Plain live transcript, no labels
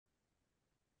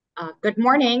Good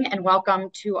morning and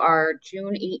welcome to our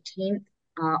June 18th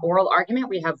oral argument.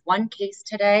 We have one case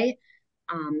today,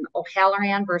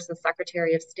 O'Halloran versus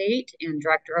Secretary of State and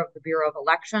Director of the Bureau of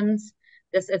Elections.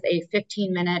 This is a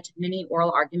 15-minute mini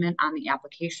oral argument on the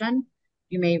application.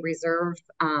 You may reserve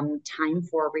time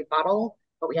for rebuttal,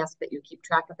 but we ask that you keep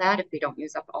track of that if we don't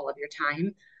use up all of your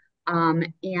time.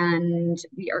 And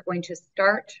we are going to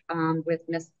start with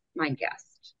Ms.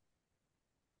 Guest.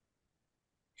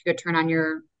 If you could turn on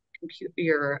your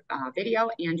video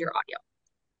and your audio.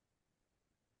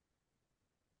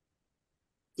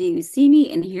 Do you see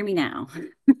me and hear me now?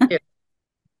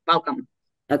 Welcome.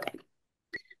 Okay.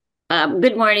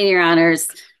 Good morning, Your Honors.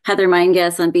 Heather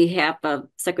Guest on behalf of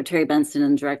Secretary Benson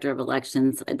and Director of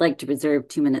Elections. I'd like to reserve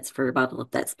 2 minutes for rebuttal if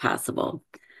that's possible.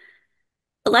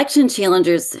 Election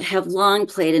challengers have long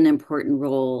played an important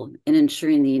role in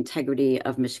ensuring the integrity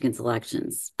of Michigan's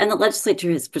elections, and the legislature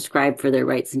has prescribed for their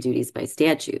rights and duties by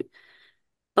statute,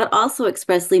 but also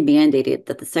expressly mandated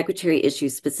that the Secretary issue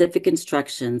specific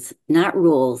instructions, not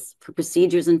rules, for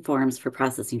procedures and forms for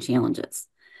processing challenges.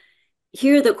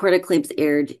 Here, the Court of Claims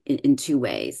erred in 2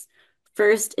 ways.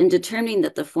 First, in determining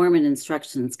that the form and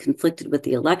instructions conflicted with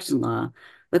the election law,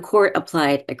 the court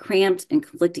applied a cramped and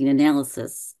conflicting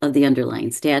analysis of the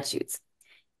underlying statutes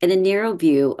and a narrow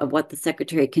view of what the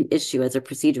Secretary can issue as a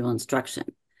procedural instruction,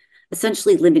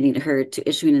 essentially limiting her to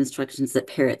issuing instructions that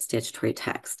parrot statutory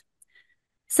text.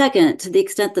 Second, to the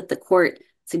extent that the court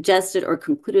suggested or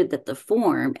concluded that the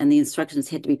form and the instructions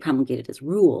had to be promulgated as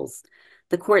rules,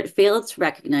 the court failed to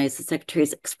recognize the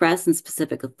Secretary's express and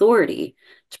specific authority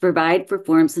to provide for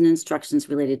forms and instructions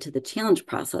related to the challenge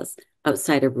process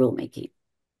outside of rulemaking.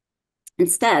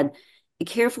 Instead, a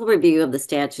careful review of the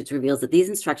statutes reveals that these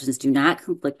instructions do not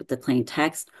conflict with the plain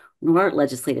text nor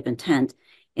legislative intent,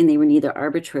 and they were neither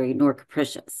arbitrary nor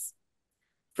capricious.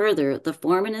 Further, the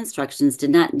form and instructions did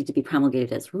not need to be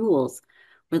promulgated as rules,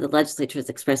 where the legislature has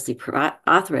expressly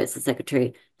authorized the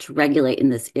Secretary to regulate in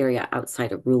this area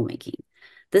outside of rulemaking.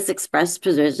 This express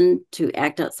provision to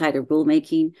act outside of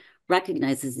rulemaking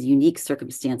recognizes the unique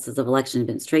circumstances of election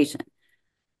administration.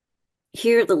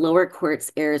 Here, the lower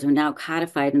court's errors are now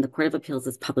codified in the Court of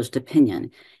Appeals' published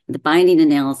opinion, the binding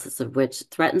analysis of which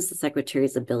threatens the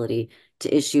Secretary's ability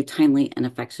to issue timely and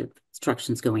effective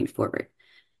instructions going forward.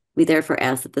 We therefore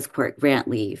ask that this court grant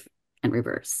leave and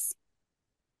reverse.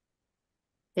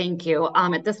 Thank you.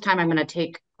 At this time, I'm going to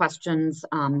take questions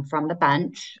from the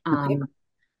bench. Okay.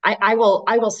 I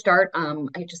will start.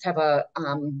 I just have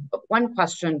one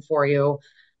question for you.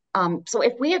 So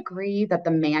if we agree that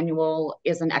the manual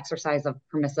is an exercise of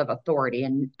permissive authority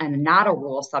and not a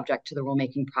rule subject to the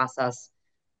rulemaking process,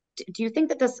 do you think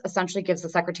that this essentially gives the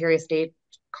Secretary of State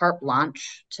carte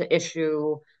blanche to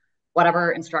issue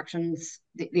whatever instructions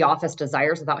the office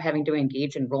desires without having to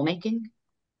engage in rulemaking?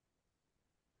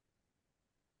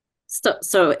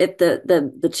 So if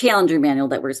the challenger manual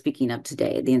that we're speaking of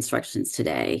today, the instructions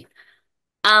today,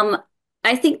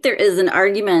 I think there is an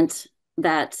argument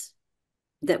that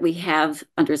we have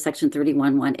under Section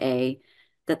 31(1)(a)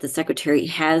 that the Secretary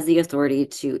has the authority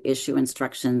to issue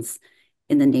instructions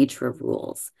in the nature of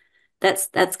rules.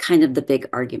 That's kind of the big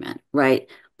argument, right?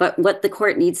 But what the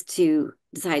court needs to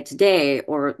decide today,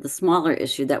 or the smaller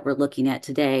issue that we're looking at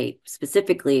today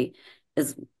specifically,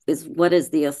 is what is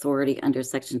the authority under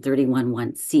Section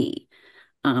 31(1)(c)?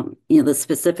 The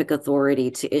specific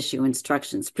authority to issue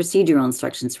instructions, procedural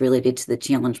instructions related to the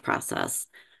challenge process,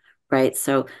 right?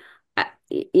 So,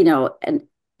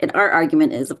 and our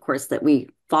argument is, of course, that we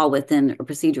fall within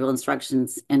procedural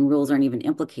instructions and rules aren't even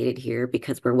implicated here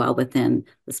because we're well within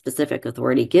the specific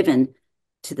authority given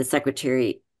to the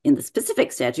Secretary in the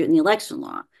specific statute in the election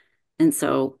law. And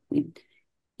so, we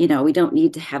don't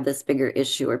need to have this bigger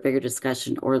issue or bigger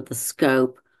discussion or the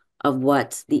scope of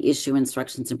what the issue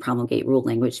instructions and promulgate rule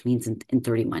language means in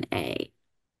 31(a).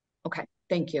 Okay,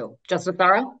 thank you. Justice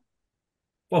Barra?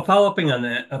 Well,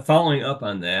 following up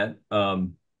on that,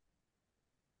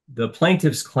 the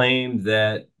plaintiffs claim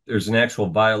that there's an actual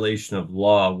violation of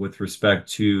law with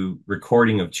respect to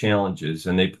recording of challenges,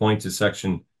 and they point to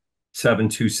Section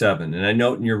 727. And I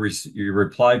note in your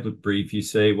reply brief, you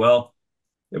say, well,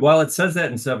 while it says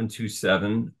that in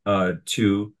 727,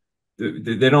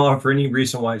 they don't offer any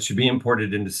reason why it should be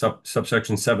imported into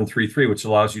subsection 733, which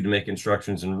allows you to make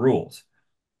instructions and rules.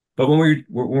 But when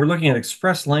we're looking at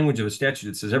express language of a statute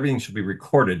that says everything should be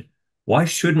recorded, why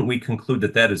shouldn't we conclude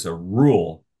that that is a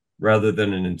rule rather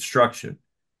than an instruction?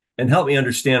 And help me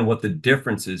understand what the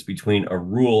difference is between a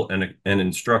rule and an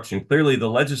instruction. Clearly, the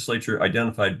legislature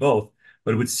identified both,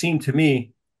 but it would seem to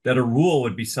me that a rule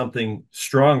would be something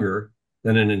stronger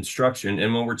than an instruction.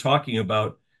 And when we're talking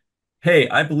about hey,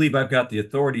 I believe I've got the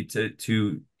authority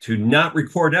to not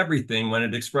record everything when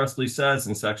it expressly says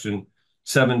in section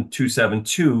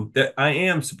 7272 that I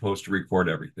am supposed to record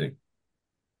everything.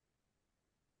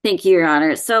 Thank you, Your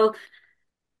Honor. So,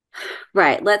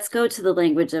 right, let's go to the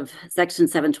language of Section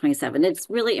 727. It's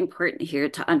really important here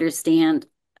to understand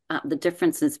the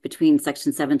differences between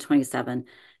Section 727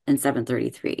 and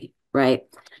 733, right?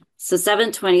 So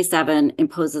 727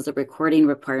 imposes a recording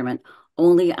requirement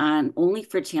only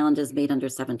for challenges made under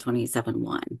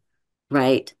 727-1,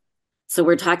 right? So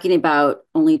we're talking about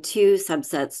only two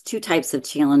types of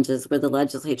challenges where the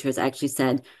legislature has actually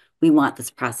said, we want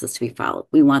this process to be followed.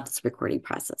 We want this recording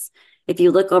process. If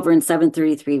you look over in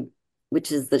 733,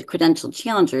 which is the credential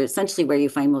challenger, essentially where you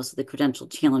find most of the credential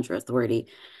challenger authority,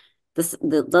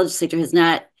 the legislature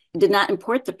did not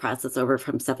import the process over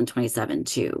from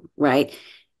 727-2, right?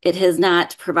 It has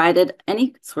not provided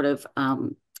any sort of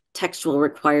textual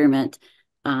requirement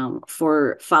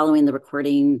for following the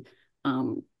recording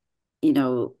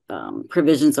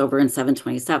provisions over in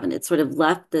 727. It sort of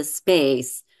left this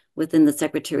space within the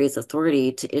Secretary's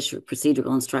authority to issue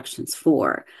procedural instructions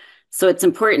for. So it's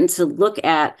important to look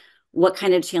at what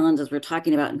kind of challenges we're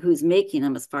talking about and who's making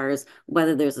them as far as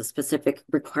whether there's a specific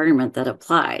requirement that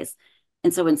applies.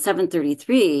 And so in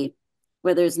 733,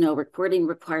 where there's no recording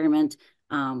requirement,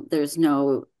 there's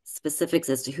no specifics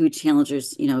as to who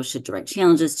challengers, should direct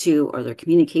challenges to or their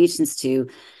communications to.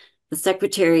 The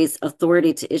Secretary's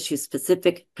authority to issue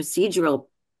specific procedural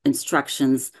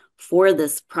instructions for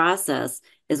this process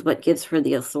is what gives her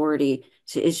the authority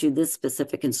to issue this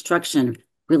specific instruction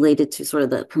related to sort of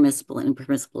the permissible and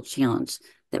impermissible challenge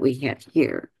that we have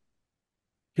here.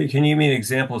 Can you give me an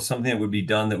example of something that would be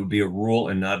done that would be a rule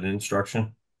and not an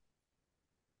instruction?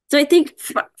 So I think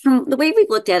from the way we've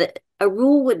looked at it, a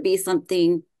rule would be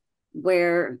something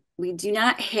where we do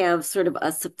not have sort of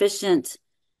a sufficient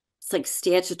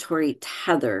statutory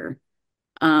tether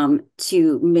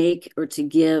to make or to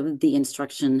give the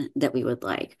instruction that we would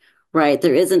like, right?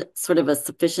 There isn't sort of a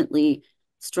sufficiently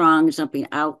strong jumping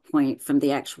out point from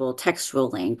the actual textual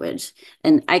language.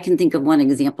 And I can think of one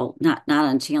example, not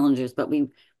on challengers, but we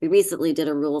recently did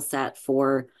a rule set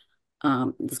for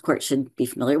this court should be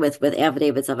familiar with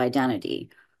affidavits of identity,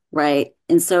 right?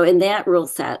 And so in that rule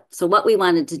set, so what we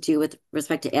wanted to do with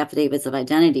respect to affidavits of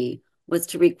identity was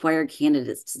to require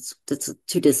candidates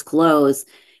to disclose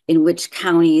in which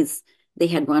counties they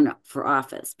had run for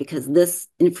office, because this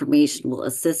information will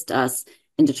assist us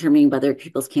in determining whether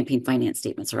people's campaign finance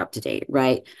statements are up to date,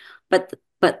 right? But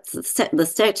the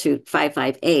statute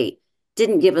 558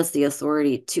 didn't give us the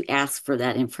authority to ask for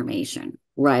that information,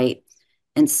 right?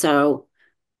 And so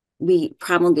we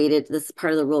promulgated this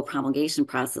part of the rule promulgation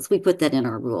process. We put that in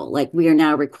our rule. Like, we are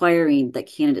now requiring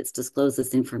that candidates disclose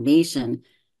this information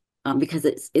because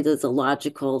it is a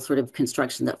logical sort of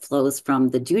construction that flows from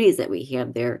the duties that we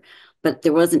have there. But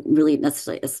there wasn't really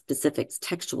necessarily a specific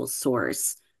textual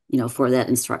source, for that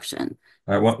instruction.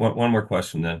 All right, one more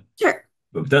question then. Sure.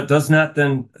 Does not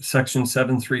then section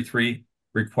 733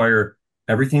 require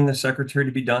everything the secretary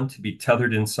to be done to be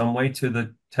tethered in some way to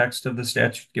the text of the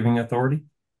statute giving authority?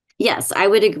 Yes, I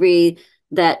would agree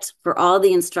that for all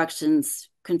the instructions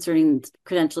concerning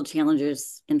credential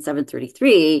challengers in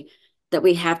 733, that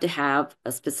we have to have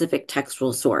a specific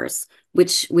textual source,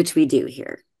 which we do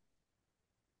here.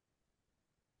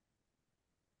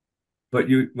 But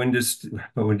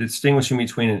when distinguishing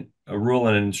between a rule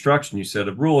and an instruction, you said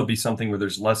a rule would be something where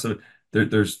there's less of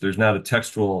there's not a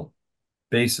textual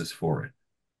basis for it.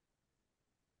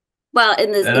 Well,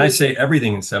 I say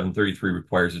everything in 733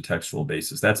 requires a textual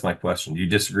basis. That's my question. Do you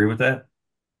disagree with that?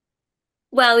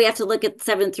 Well, we have to look at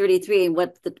 733 and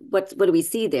what do we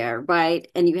see there, right?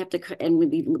 And you have to, and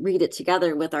we read it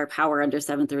together with our power under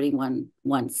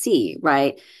 731(1)(c),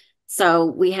 right? So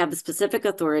we have a specific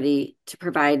authority to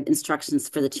provide instructions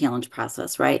for the challenge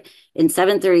process, right? In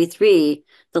 733,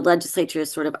 the legislature has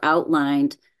sort of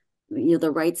outlined,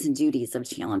 the rights and duties of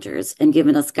challengers and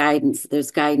given us guidance.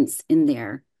 There's guidance in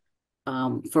there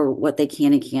for what they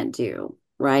can and can't do,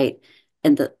 right?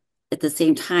 And at the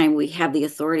same time, we have the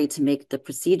authority to make the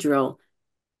procedural.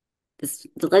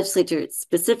 The legislature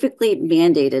specifically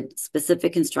mandated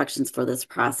specific instructions for this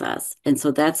process. And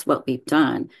so that's what we've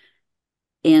done.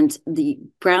 And the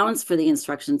grounds for the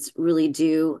instructions really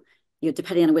do,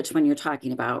 depending on which one you're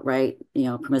talking about, right?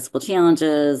 Permissible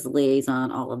challenges,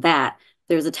 liaison, all of that.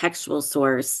 There's a textual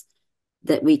source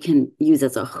that we can use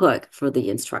as a hook for the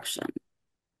instruction.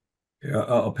 Yeah,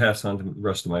 I'll pass on to the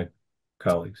rest of my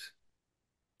colleagues.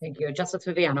 Thank you. Justice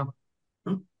Viviano.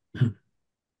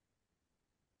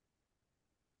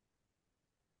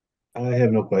 I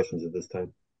have no questions at this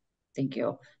time. Thank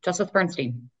you. Justice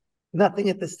Bernstein. Nothing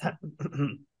at this time.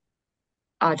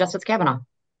 Justice Kavanaugh,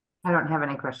 I don't have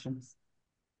any questions.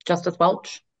 Justice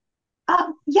Welch.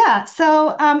 Yeah,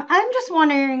 so I'm just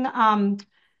wondering,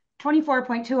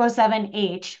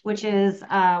 24.207H, which is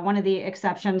one of the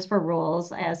exceptions for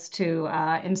rules as to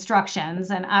instructions.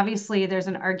 And obviously, there's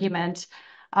an argument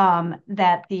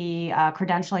that the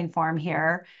credentialing form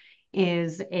here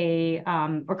is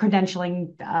or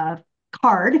credentialing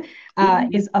card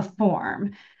is a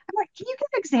form. Can you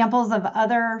give examples of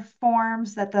other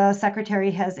forms that the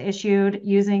secretary has issued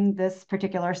using this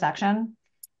particular section?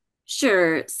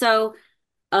 Sure. So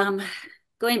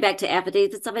going back to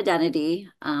affidavits of identity,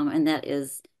 and that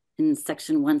is in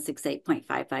section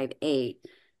 168.558.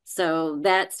 So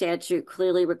that statute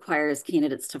clearly requires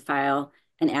candidates to file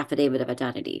an affidavit of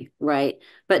identity, right?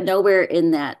 But nowhere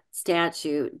in that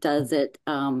statute does it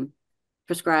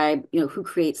prescribe, who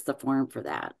creates the form for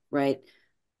that, right?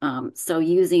 So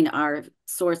using our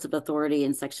source of authority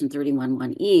in section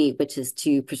 31(1)(e), which is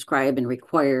to prescribe and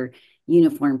require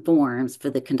uniform forms for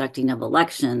the conducting of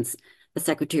elections, the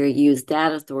secretary used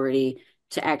that authority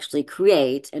to actually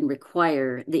create and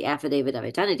require the affidavit of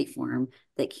identity form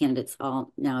that candidates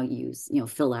all now use,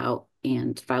 fill out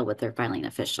and file with their filing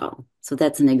official. So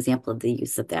that's an example of the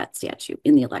use of that statute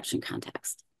in the election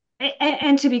context.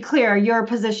 And to be clear, your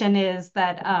position is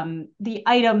that the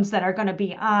items that are going to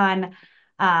be on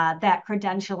that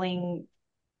credential,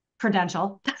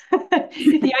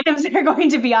 the items that are going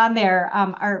to be on there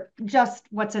are just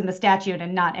what's in the statute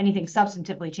and not anything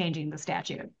substantively changing the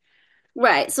statute.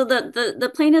 Right. So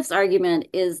the plaintiff's argument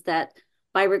is that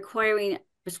by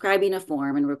prescribing a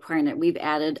form and requiring it, we've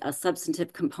added a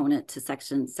substantive component to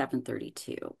section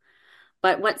 732.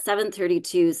 But what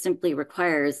 732 simply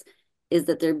requires is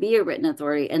that there be a written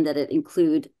authority and that it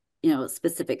include,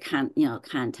 specific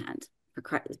content,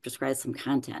 prescribes some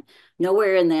content.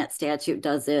 Nowhere in that statute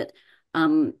does it,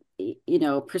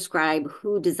 prescribe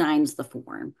who designs the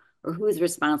form or who is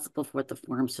responsible for what the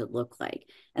form should look like.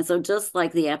 And so just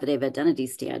like the affidavit identity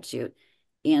statute,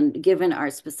 and given our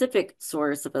specific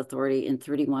source of authority in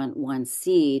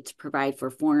 31(1)(c) to provide for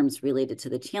forms related to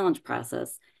the challenge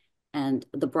process, and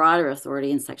the broader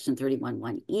authority in section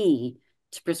 31(1)(e)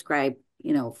 to prescribe,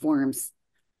 forms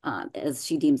as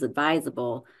she deems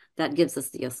advisable, that gives us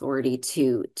the authority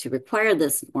to require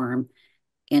this form,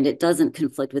 and it doesn't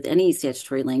conflict with any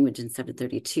statutory language in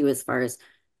 732 as far as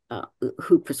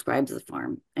who prescribes the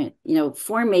form. And,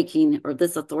 form making or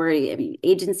this authority,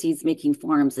 agencies making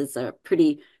forms is a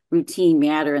pretty routine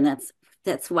matter, and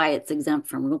that's why it's exempt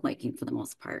from rulemaking for the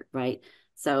most part, right?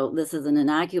 So this is an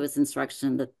innocuous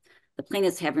instruction that the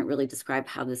plaintiffs haven't really described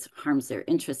how this harms their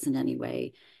interests in any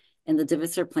way. And the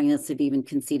Devisser plaintiffs have even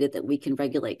conceded that we can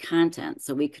regulate content.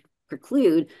 So we could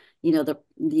preclude,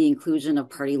 the inclusion of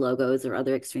party logos or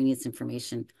other extraneous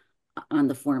information on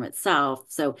the form itself.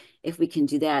 So if we can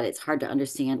do that, it's hard to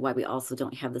understand why we also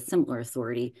don't have the similar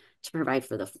authority to provide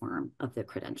for the form of the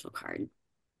credential card.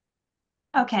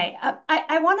 Okay,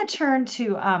 I want to turn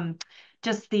to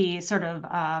just the sort of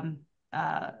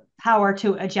power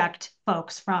to eject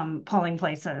folks from polling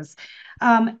places.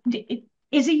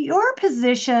 Is it your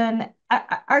position,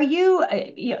 are you,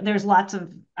 there's lots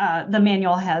of, the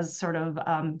manual has sort of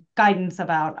guidance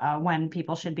about when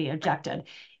people should be ejected.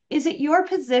 Is it your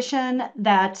position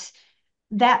that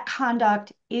that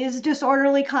conduct is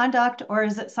disorderly conduct, or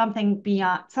is it something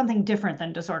different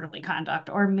than disorderly conduct,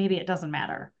 or maybe it doesn't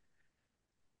matter?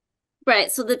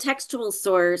 Right. So the textual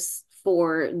source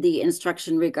for the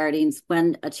instruction regarding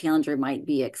when a challenger might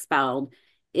be expelled,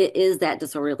 it is that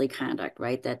disorderly conduct,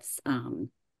 right? That's, I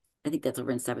think that's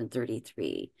over in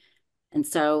 733. And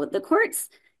so the courts,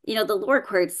 the lower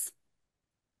courts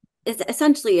is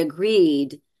essentially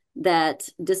agreed that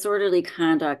disorderly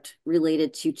conduct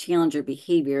related to challenger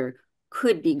behavior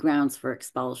could be grounds for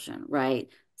expulsion, right?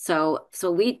 So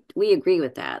we agree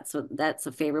with that. So that's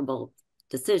a favorable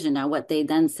decision. Now, what they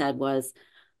then said was,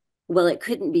 well, it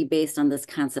couldn't be based on this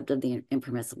concept of the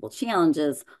impermissible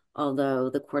challenges, although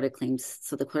the Court of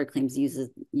Claims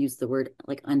use the word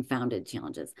like unfounded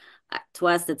challenges. To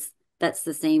us, that's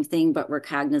the same thing, but we're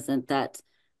cognizant that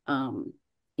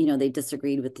they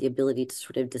disagreed with the ability to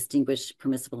sort of distinguish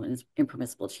permissible and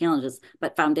impermissible challenges.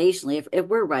 But foundationally, if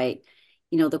we're right,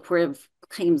 the Court of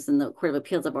Claims and the Court of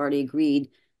Appeals have already agreed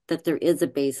that there is a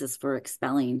basis for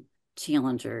expelling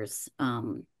challengers,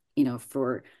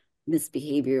 for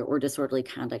misbehavior or disorderly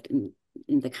conduct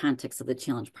in the context of the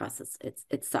challenge process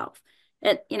itself.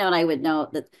 And I would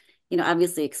note that,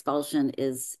 obviously expulsion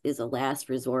is a last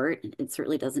resort. It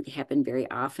certainly doesn't happen very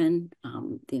often.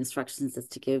 The instructions is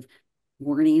to give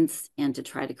warnings and to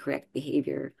try to correct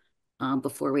behavior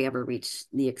before we ever reach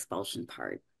the expulsion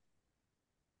part.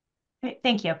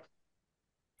 Thank you.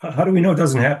 How do we know it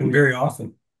doesn't happen very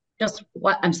often? Just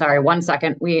what, I'm sorry, 1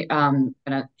 second. We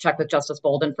gonna check with Justice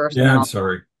Bolden first and Yeah, then I'm I'll,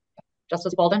 sorry.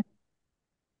 Justice Bolden?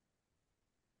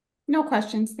 No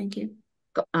questions, thank you.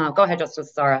 Go ahead,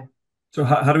 Justice Zara. So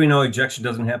how do we know ejection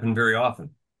doesn't happen very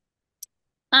often?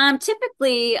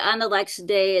 Typically on election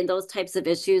day and those types of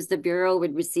issues, the Bureau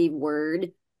would receive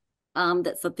word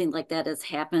that something like that has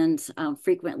happened.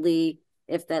 Frequently,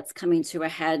 if that's coming to a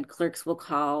head, clerks will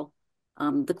call.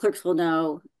 The clerks will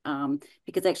know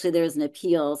because actually there's an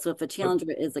appeal. So if a challenger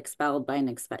is expelled by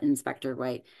an inspector,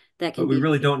 right, that can But we be.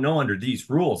 really don't know under these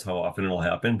rules how often it'll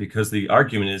happen because the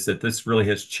argument is that this really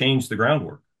has changed the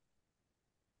groundwork.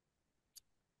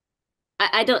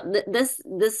 I don't.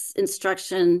 This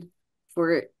instruction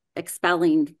for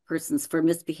expelling persons for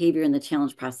misbehavior in the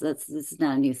challenge process. This is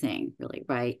not a new thing, really,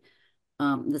 right?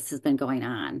 This has been going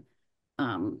on.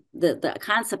 The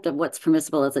concept of what's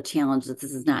permissible as a challenge, this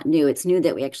is not new. It's new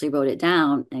that we actually wrote it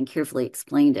down and carefully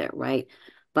explained it, right?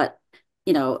 But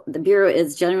the Bureau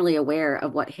is generally aware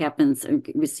of what happens and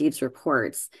receives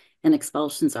reports, and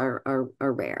expulsions are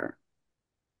rare.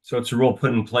 So it's a rule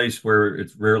put in place where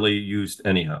it's rarely used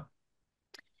anyhow.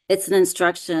 It's an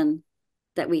instruction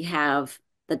that we have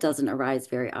that doesn't arise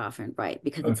very often, right?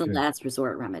 Because it's a last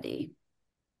resort remedy.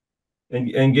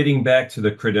 And getting back to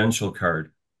the credential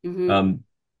card, am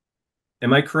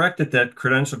I correct that that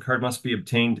credential card must be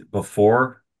obtained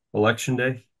before election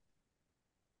day?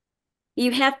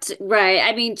 You have to, right?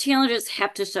 I mean, challengers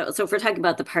have to show. So if we're talking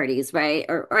about the parties, right,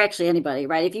 or actually anybody,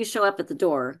 right? If you show up at the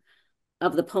door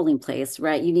of the polling place,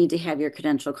 right, you need to have your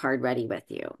credential card ready with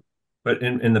you. But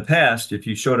in the past, if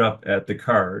you showed up at the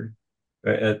card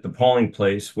at the polling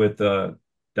place with a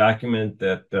document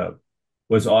that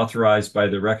was authorized by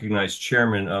the recognized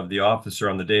chairman of the officer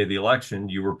on the day of the election,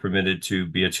 you were permitted to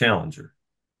be a challenger.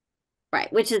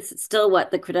 Right, which is still what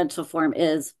the credential form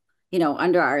is,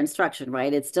 under our instruction,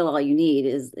 right? It's still all you need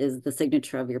is the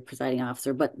signature of your presiding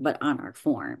officer, but on our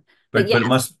form. But But yes,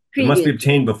 it must be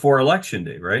obtained before election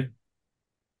day, right?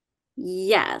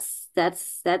 Yes,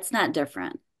 that's not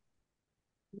different.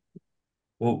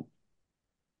 Well,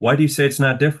 why do you say it's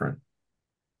not different?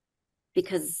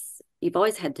 Because you've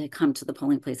always had to come to the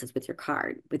polling places with your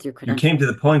card, with your You credential. came to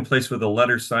the polling place with a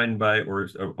letter signed by or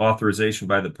authorization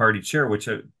by the party chair, which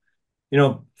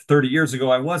 30 years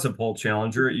ago, I was a poll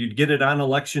challenger. You'd get it on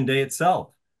election day itself,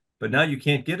 but now you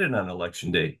can't get it on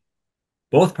election day.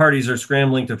 Both parties are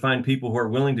scrambling to find people who are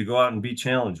willing to go out and be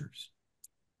challengers.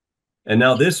 And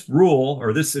now this rule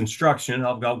or this instruction,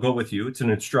 I'll go with you, it's an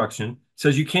instruction,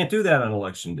 says you can't do that on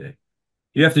election day.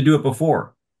 You have to do it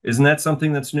before. Isn't that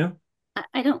something that's new?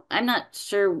 I'm not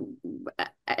sure.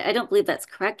 I don't believe that's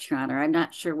correct, Your Honor. I'm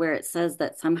not sure where it says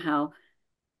that somehow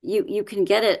you can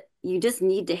get it. You just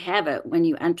need to have it when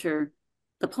you enter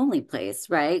the polling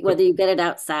place, right? Whether you get it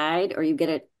outside or you get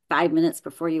it 5 minutes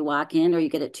before you walk in or you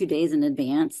get it 2 days in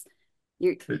advance.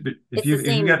 But It's the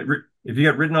same. if you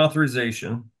got written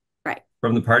authorization Right.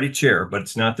 from the party chair, but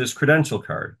it's not this credential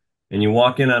card, and you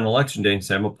walk in on election day and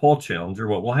say, I'm a poll challenger,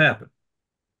 what will happen?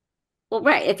 Well,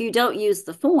 right. If you don't use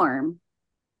the form,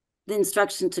 the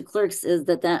instruction to clerks is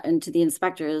and to the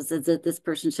inspectors is that this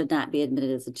person should not be admitted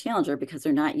as a challenger because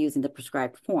they're not using the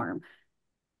prescribed form.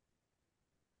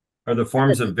 Are the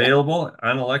forms available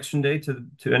on election day to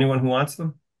anyone who wants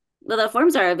them? Well, the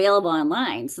forms are available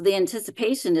online. So the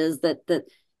anticipation is that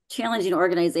challenging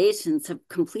organizations have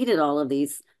completed all of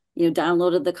these,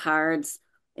 downloaded the cards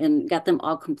and got them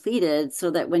all completed so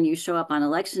that when you show up on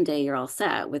election day, you're all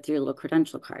set with your little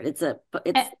credential card. It's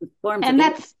forms.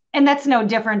 And that's no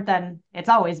different than it's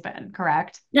always been,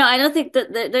 correct? No, I don't think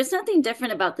that there's nothing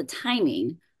different about the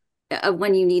timing of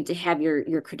when you need to have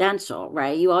your credential,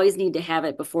 right? You always need to have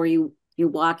it before you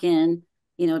walk in,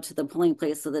 to the polling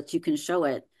place so that you can show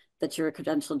it that you're a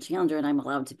credentialed challenger and I'm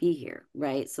allowed to be here,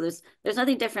 right? So there's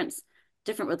nothing different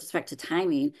with respect to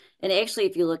timing. And actually,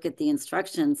 if you look at the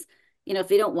instructions, if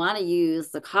you don't want to use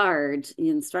the card, the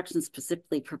instructions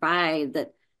specifically provide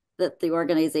that the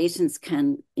organizations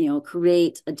can,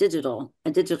 create a digital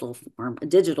form, a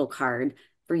digital card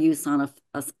for use on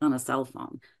a cell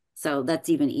phone. So that's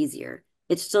even easier.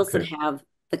 It still should have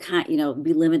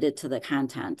be limited to the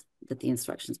content that the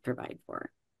instructions provide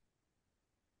for.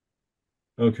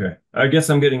 Okay. I guess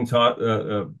I'm getting stuck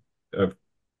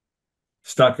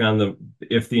on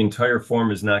if the entire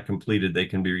form is not completed, they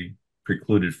can be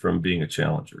precluded from being a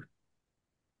challenger.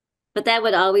 But that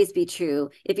would always be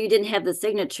true. If you didn't have the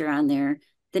signature on there,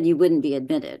 then you wouldn't be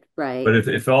admitted, right? But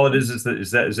if all it is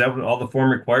that what all the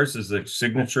form requires is the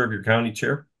signature of your county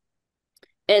chair?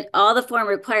 All the form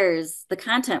requires, the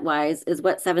content wise, is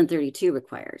what 732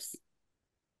 requires.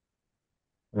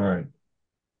 All right.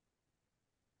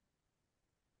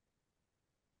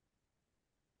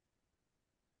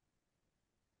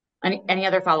 Any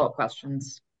other follow-up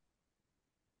questions?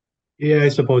 Yeah, I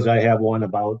suppose I have one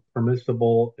about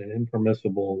permissible and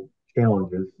impermissible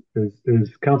challenges.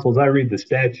 Is counsel, as I read the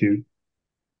statute,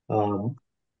 um,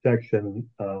 section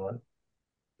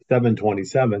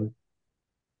 727,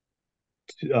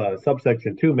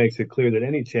 subsection 2 makes it clear that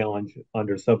any challenge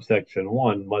under subsection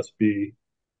 1 must be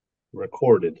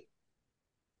recorded.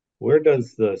 Where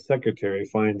does the secretary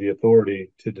find the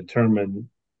authority to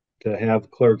have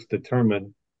clerks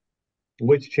determine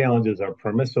which challenges are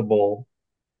permissible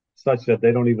such that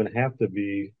they don't even have to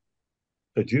be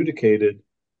adjudicated,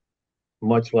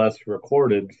 much less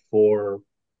recorded for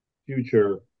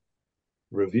future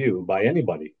review by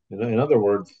anybody? In other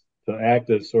words, to act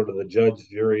as sort of the judge,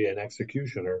 jury, and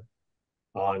executioner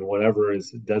on whatever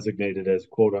is designated as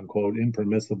quote unquote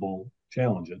impermissible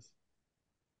challenges.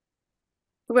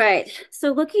 Right.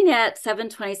 So looking at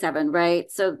 727,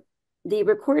 right? So the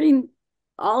recording,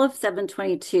 all of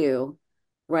 722,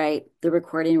 right? The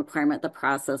recording requirement, the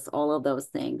process, all of those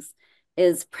things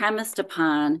is premised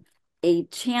upon a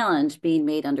challenge being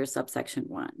made under subsection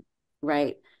 1,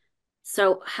 right?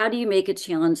 So how do you make a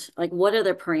challenge? Like, what are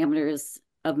the parameters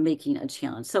of making a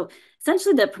challenge? So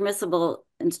essentially the permissible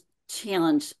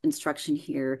challenge instruction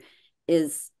here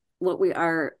is what we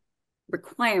are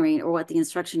requiring, or what the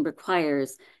instruction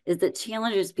requires, is that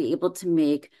challengers be able to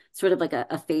make sort of like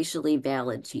a facially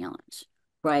valid challenge,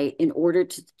 right? In order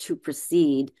to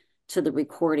proceed to the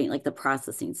recording, like the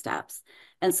processing steps.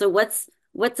 And so what's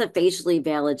a facially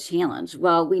valid challenge?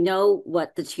 Well, we know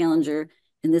what the challenger,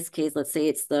 in this case, let's say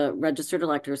it's the registered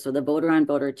elector, so the voter on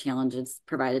voter challenge is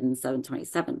provided in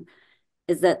 727,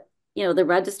 is that, you know, the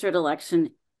registered election,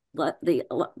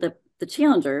 the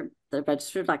challenger, the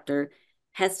registered elector,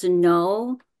 has to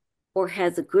know or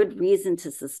has a good reason to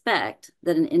suspect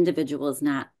that an individual is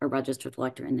not a registered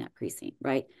elector in that precinct,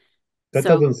 right? That So,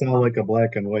 doesn't sound like a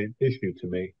black and white issue to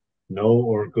me. No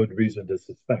or good reason to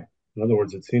suspect. In other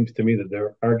words, it seems to me that there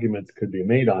are arguments could be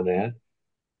made on that.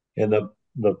 And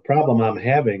the problem I'm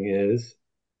having is,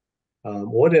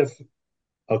 what if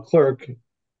a clerk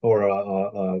or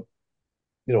a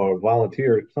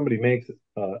volunteer, somebody makes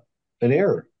an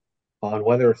error on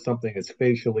whether something is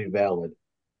facially valid?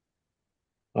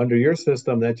 Under your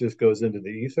system, that just goes into the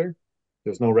ether.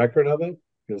 There's no record of it.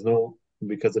 There's no,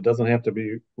 because it doesn't have to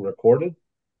be recorded.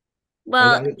 And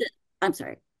well, I'm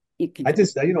sorry, you can I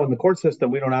finish. just, in the court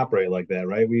system, we don't operate like that,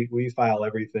 right? We file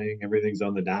everything. Everything's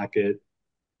on the docket.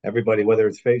 Everybody, whether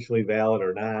it's facially valid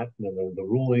or not, the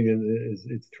ruling is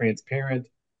it's transparent.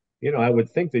 I would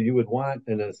think that you would want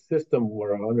in a system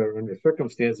where under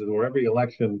circumstances where every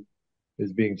election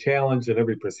is being challenged and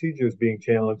every procedure is being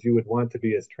challenged, you would want to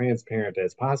be as transparent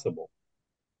as possible.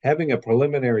 Having a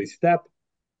preliminary step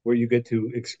where you get to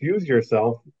excuse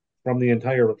yourself from the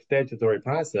entire statutory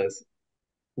process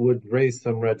would raise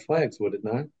some red flags, would it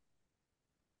not?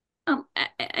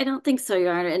 I don't think so,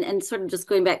 Your Honor. And sort of just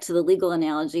going back to the legal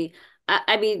analogy,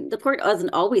 I mean, the court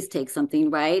doesn't always take something,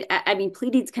 right? I mean,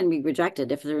 pleadings can be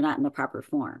rejected if they're not in the proper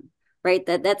form, right?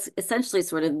 That's essentially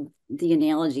sort of the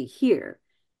analogy here.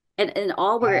 And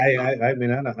all we're I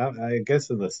mean, I guess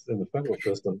in the federal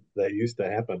system that used to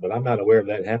happen, but I'm not aware of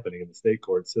that happening in the state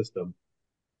court system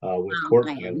with court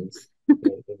I am. filings.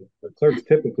 The clerks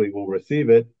typically will receive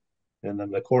it, and then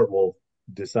the court will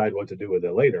decide what to do with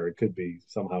it later. It could be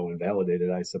somehow invalidated,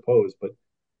 I suppose. But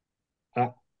uh,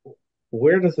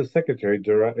 where does the secretary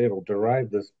derive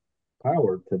this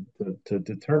power to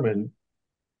determine,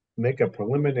 make a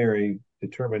preliminary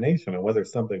determination on whether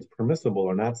something's permissible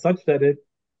or not, such that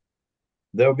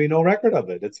there'll be no record of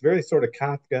it? It's very sort of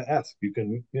Kafka-esque. You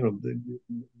can,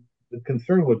 the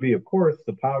concern would be, of course,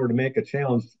 the power to make a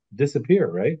challenge disappear,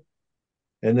 right?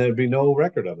 And there'd be no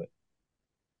record of it.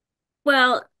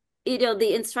 Well,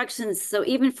 the instructions, so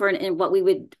even for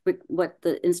what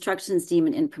the instructions deem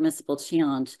an impermissible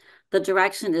challenge, the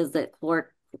direction is that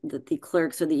the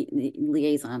clerks or the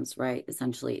liaisons, right,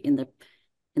 essentially in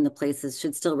the places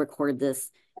should still record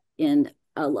this in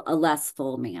a less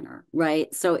full manner,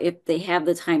 right? So if they have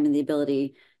the time and the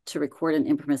ability to record an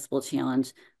impermissible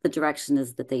challenge, the direction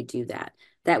is that they do that.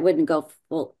 That wouldn't go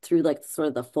through like sort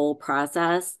of the full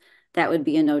process. That would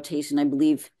be a notation, I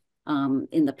believe,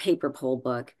 in the paper poll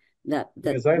book that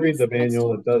As I read the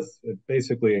manual, it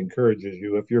basically encourages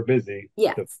you, if you're busy, to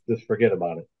yes, just forget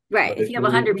about it. right. But If you have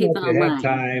 100 people if you have online,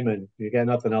 time and you got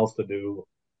nothing else to do,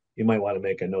 you might want to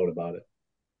make a note about it.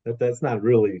 That's not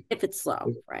really, if it's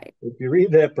slow, right? if you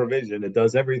read that provision, it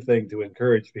does everything to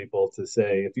encourage people to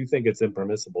say, if you think it's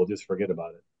impermissible, just forget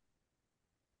about it.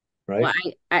 Well,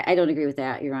 Right? I don't agree with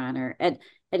that, Your Honor. And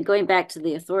going back to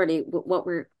the authority, what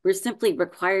we're simply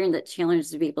requiring that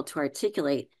challengers to be able to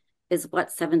articulate is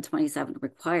what 727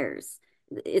 requires.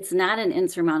 It's not an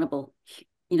insurmountable,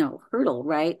 hurdle,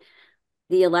 right?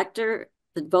 The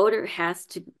voter has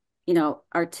to,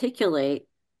 articulate,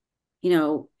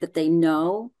 that they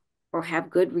know or have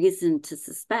good reason to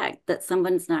suspect that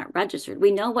someone's not registered.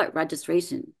 We know what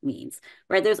registration means,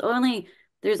 right? There's only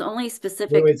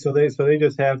specific. Wait, so they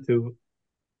just have to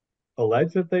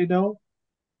allege that they know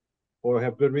or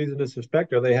have good reason to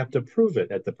suspect, or they have to prove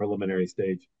it at the preliminary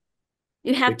stage?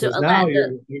 You have to Because now allege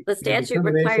the your statute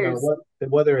determination on requires.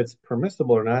 whether it's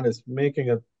permissible or not is making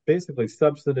a basically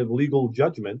substantive legal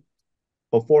judgment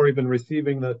before even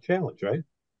receiving the challenge, right?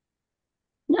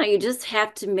 No, you just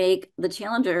have to make the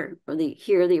challenger or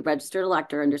the registered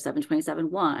elector under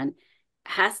 727(1)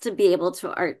 has to be able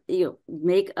to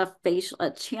make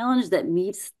a challenge that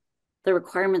meets the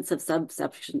requirements of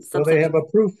subsection. So they have a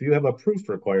proof. You have a proof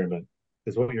requirement,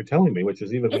 is what you're telling me, which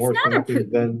is even It's more not a proof.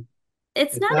 sweeping than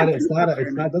It's it's not a not. proof It's not.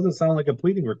 requirement. Doesn't sound like a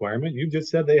pleading requirement. You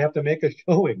just said they have to make a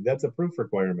showing. That's a proof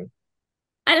requirement.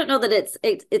 I don't know that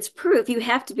it's proof. You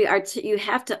have to you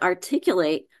have to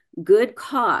articulate good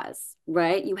cause,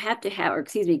 right? You have to have, or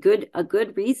excuse me, a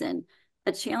good reason.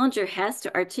 A challenger has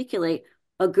to articulate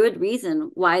a good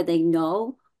reason why they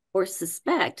know or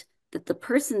suspect that the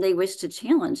person they wish to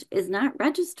challenge is not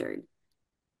registered.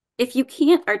 If you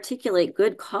can't articulate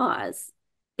good cause,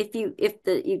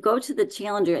 you go to the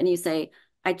challenger and you say,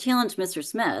 I challenge Mr.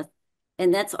 Smith,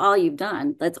 and that's all you've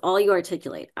done, that's all you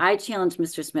articulate. I challenge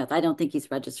Mr. Smith. I don't think he's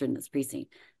registered in this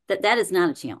precinct. That is not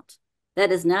a challenge.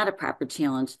 That is not a proper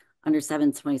challenge under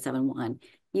 727(1).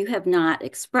 You have not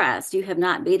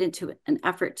made into an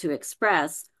effort to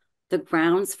express the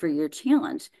grounds for your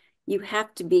challenge. You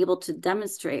have to be able to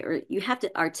demonstrate, or you have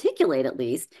to articulate at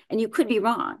least, and you could be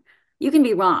wrong. You can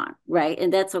be wrong, right?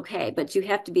 And that's okay, but you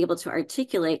have to be able to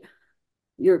articulate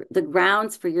the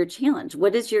grounds for your challenge.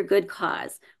 What is your good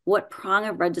cause? What prong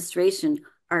of registration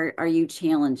are you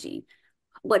challenging?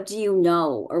 What do you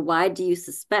know, or why do you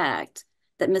suspect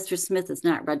that Mr. Smith is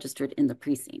not registered in the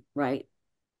precinct, right?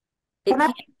 Can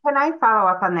I follow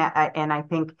up on that? And I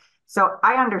think so.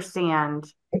 I understand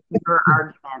your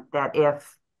argument that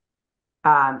if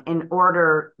in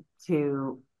order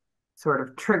to sort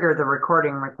of trigger the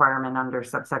recording requirement under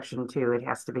subsection 2, it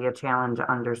has to be a challenge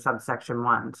under subsection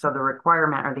 1. So the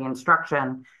requirement or the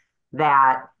instruction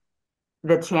that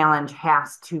the challenge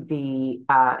has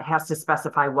to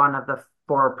specify one of the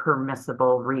 4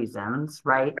 permissible reasons,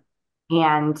 right?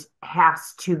 And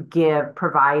has to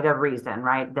provide a reason,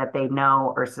 right, that they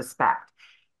know or suspect.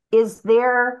 Is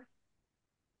there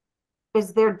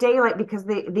daylight? Because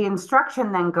the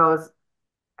instruction then goes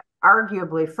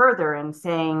arguably further in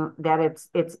saying that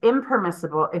it's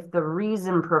impermissible if the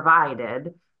reason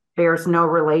provided bears no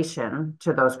relation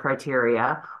to those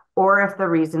criteria, or if the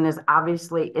reason is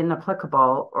obviously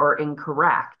inapplicable or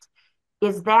incorrect.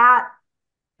 Is that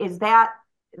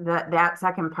that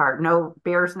second part,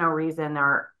 bears no reason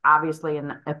or obviously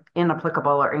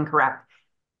inapplicable or incorrect?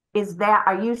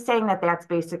 Are you saying that that's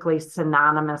basically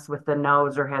synonymous with the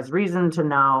knows or has reason to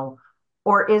know,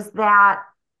 or is that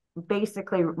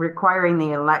basically requiring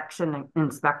the election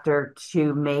inspector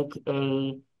to make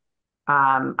a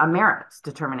merits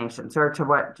determination, sort of to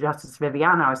what Justice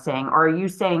Viviano is saying? Or are you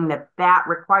saying that that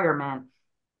requirement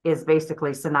is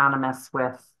basically synonymous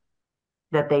with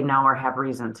that they know or have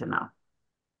reason to know?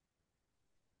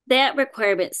 That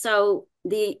requirement, so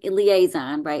the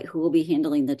liaison, right, who will be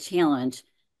handling the challenge,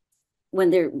 when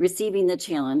they're receiving the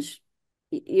challenge,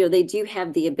 they do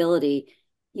have the ability,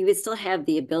 you would still have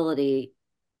the ability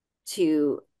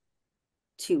to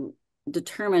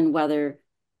determine whether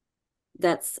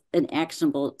that's an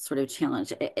actionable sort of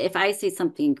challenge. If I say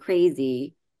something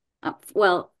crazy,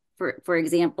 well, for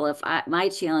example, if my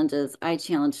challenge is I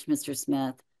challenge Mr.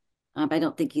 Smith, I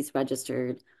don't think he's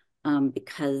registered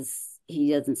because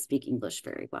he doesn't speak English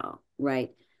very well,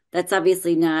 right? That's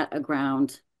obviously not a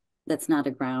ground. That's not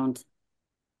a ground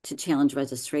to challenge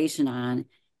registration on,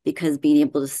 because being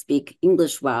able to speak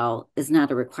English well is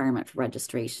not a requirement for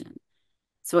registration.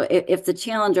 So if the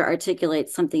challenger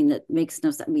articulates something that makes no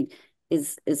sense, I mean,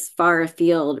 is far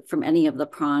afield from any of the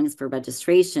prongs for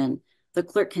registration, the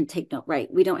clerk can take note,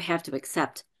 right? We don't have to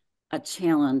accept a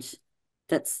challenge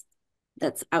that's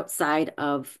outside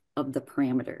of the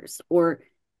parameters, or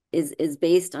is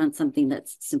based on something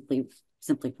that's simply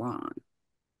wrong,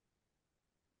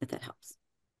 if that helps.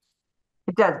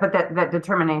 It does, but that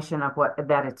determination of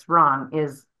that it's wrong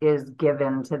is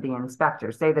given to the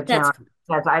inspector. Say the challenge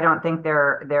says, I don't think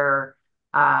they're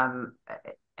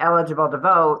eligible to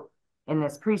vote in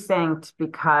this precinct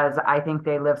because I think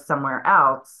they live somewhere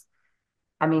else.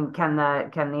 I mean, can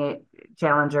the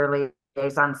challenger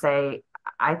liaison say,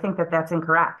 I think that that's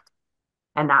incorrect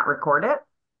and not record it.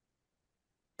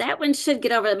 That one should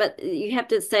get over it, but you have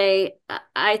to say,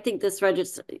 I think this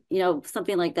register,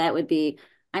 something like that would be,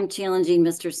 I'm challenging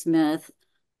Mr. Smith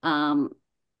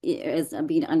as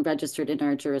being unregistered in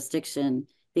our jurisdiction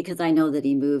because I know that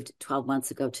he moved 12 months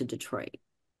ago to Detroit,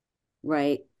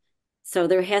 right? So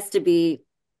there has to be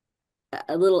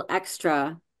a little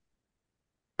extra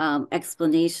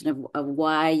explanation of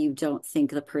why you don't think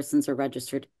the persons are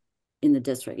registered in the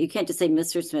district. You can't just say,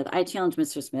 Mr. Smith, I challenge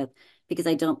Mr. Smith because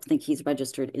I don't think he's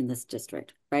registered in this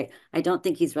district, right? I don't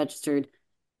think he's registered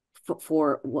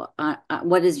for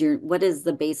what is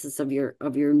the basis of your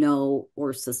no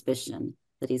or suspicion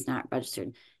that he's not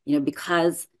registered?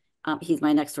 Because he's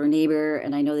my next door neighbor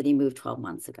and I know that he moved 12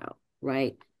 months ago,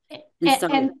 right?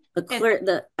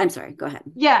 I'm sorry, go ahead.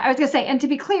 Yeah, I was gonna say, and to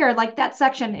be clear, like that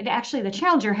section, the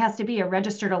challenger has to be a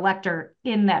registered elector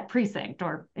in that precinct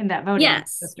or in that voting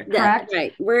district, correct?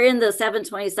 Right. We're in the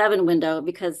 727 window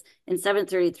because in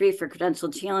 733 for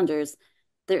credentialed challengers,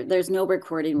 there's no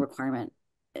recording requirement,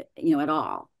 at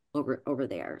all over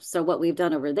there. So what we've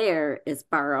done over there is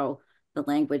borrow the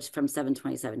language from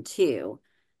 727-2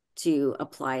 to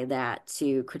apply that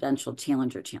to credentialed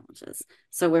challenger challenges.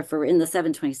 So if we're in the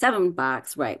 727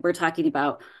 box, right, we're talking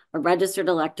about a registered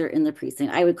elector in the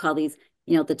precinct. I would call these,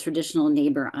 the traditional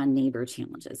neighbor on neighbor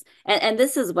challenges. And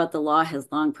this is what the law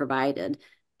has long provided.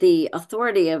 The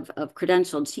authority of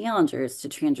credentialed challengers to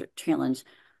challenge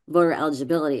voter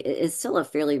eligibility is still a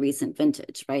fairly recent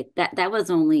vintage, right? That was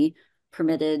only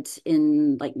permitted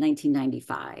in like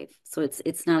 1995. So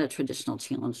it's not a traditional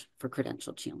challenge for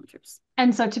credentialed challengers.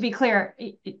 And so to be clear,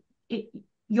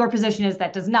 your position is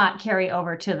that does not carry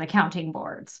over to the counting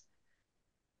boards,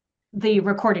 the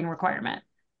recording requirement.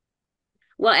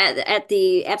 Well, at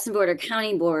the absent voter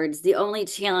counting boards, the only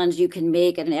challenge you can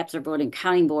make at an absent voting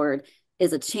counting board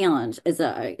is a procedural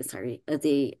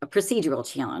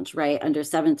challenge, right? Under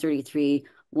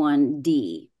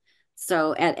 733(1)(d).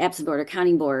 So at absent voter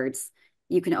counting boards,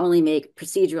 you can only make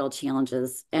procedural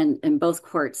challenges, and both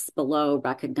courts below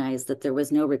recognize that there was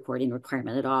no recording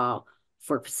requirement at all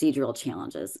for procedural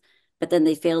challenges. But then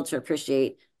they failed to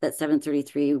appreciate that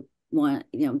 733(1),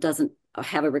 doesn't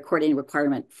have a recording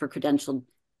requirement for credentialed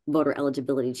voter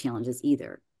eligibility challenges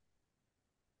either.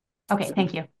 Okay,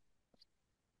 thank you.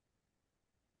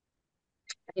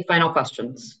 Any final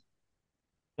questions?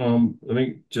 Let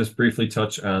me just briefly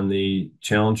touch on the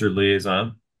challenger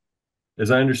liaison. As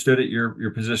I understood it,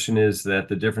 your position is that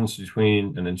the difference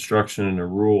between an instruction and a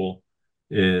rule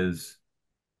is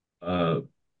an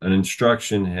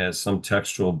instruction has some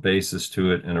textual basis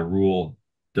to it and a rule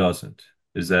doesn't.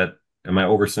 Am I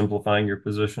oversimplifying your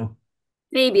position?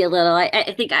 Maybe a little.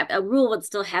 I think a rule would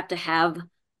still have to have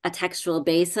a textual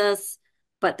basis,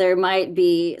 but there might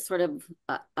be sort of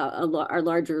a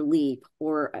larger leap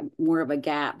or more of a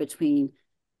gap between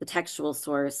the textual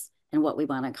source and what we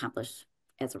want to accomplish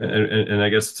as a rule. And I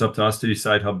guess it's up to us to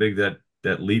decide how big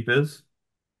that leap is.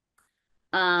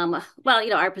 Well,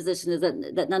 our position is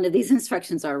that none of these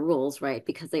instructions are rules, right?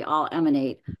 Because they all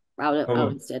emanate out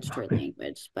of statutory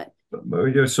language. But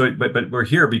we're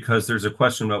here because there's a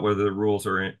question about whether the rules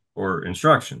are or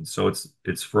instructions. So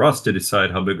it's for us to decide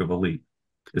how big of a leap,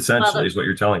 essentially, is what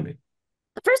you're telling me.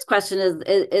 The first question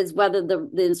is whether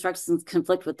the instructions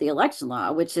conflict with the election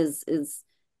law, which is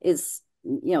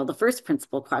the first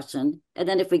principal question. And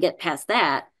then if we get past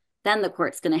that, then the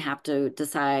court's going to have to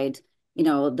decide,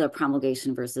 the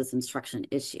promulgation versus instruction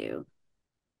issue.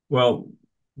 Well,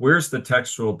 where's the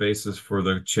textual basis for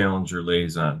the challenger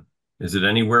liaison? Is it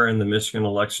anywhere in the Michigan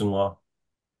election law?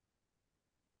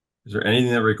 Is there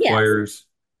anything that requires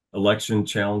election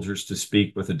challengers to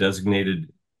speak with a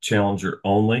designated challenger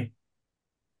only?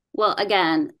 Well,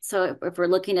 again, so if we're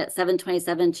looking at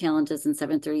 727 challenges and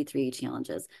 733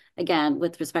 challenges, again,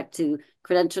 with respect to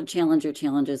credentialed challenger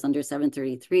challenges under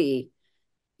 733,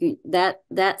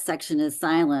 that section is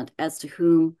silent as to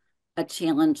whom a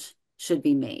challenge should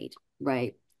be made,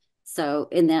 right? So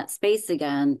in that space,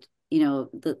 again,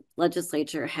 the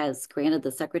legislature has granted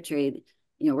the secretary,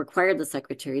 required the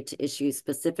secretary to issue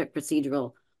specific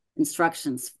procedural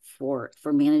instructions for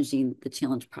managing the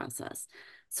challenge process.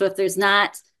 So if there's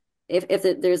not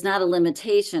a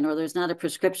limitation or there's not a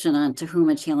prescription on to whom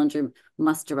a challenger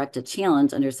must direct a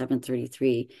challenge under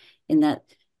 733, in that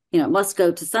it must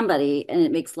go to somebody, and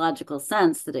it makes logical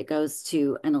sense that it goes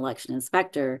to an election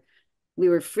inspector. We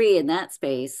were free in that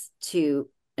space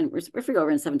and we're free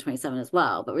over in 727 as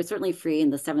well, but we're certainly free in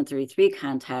the 733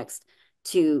 context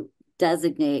to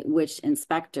designate which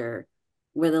inspector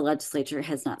where the legislature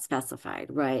has not specified,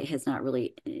 right? Has not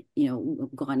really,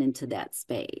 gone into that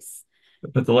space.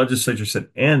 But the legislature said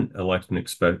an election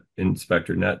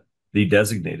inspector, not the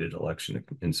designated election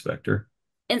inspector.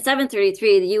 In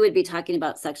 733, you would be talking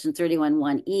about section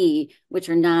 311E, which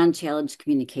are non-challenge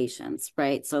communications,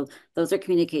 right? So those are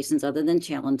communications other than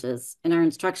challenges. And our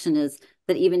instruction is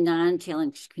that even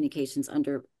non-challenge communications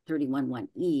under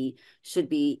 311E should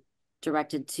be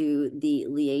directed to the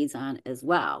liaison as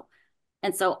well.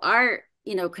 And so our,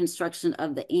 construction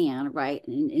of the and, right,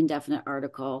 an indefinite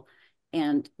article,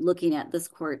 and looking at this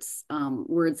court's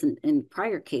words in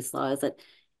prior case law is that,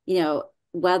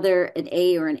 whether an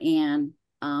a or an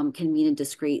can mean a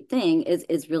discrete thing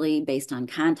is really based on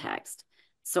context.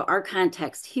 So our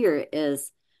context here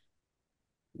is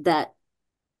that,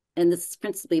 and this is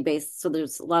principally based, so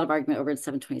there's a lot of argument over in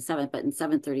 727, but in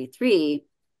 733,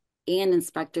 an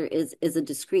inspector is a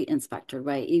discrete inspector,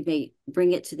 right? You may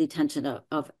bring it to the attention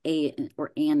of a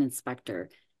or an inspector.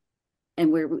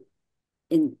 And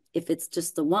if it's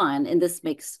just the one, and this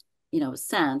makes,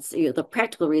 sense, the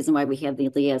practical reason why we have the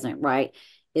liaison, right,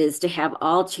 is to have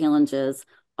all challenges,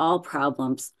 all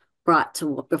problems brought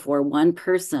to before one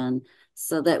person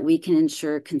so that we can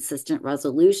ensure consistent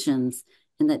resolutions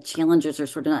and that challengers are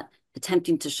sort of not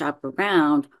attempting to shop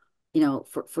around,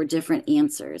 for different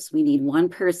answers. We need one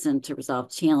person to resolve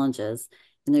challenges,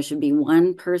 and there should be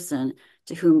one person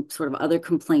to whom sort of other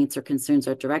complaints or concerns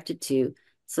are directed to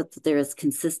so that there is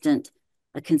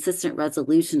a consistent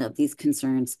resolution of these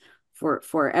concerns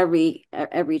for every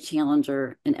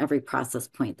challenger and every process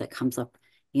point that comes up,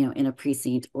 in a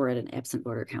precinct or at an absent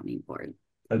voter counting board.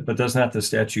 But does not the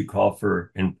statute call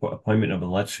for appointment of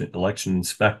election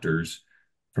inspectors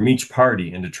from each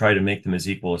party and to try to make them as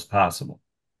equal as possible?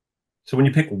 So when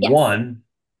you pick Yes. one,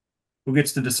 who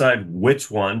gets to decide which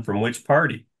one from which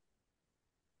party?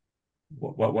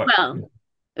 What? Well,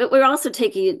 we're also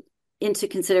taking into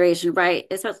consideration, right?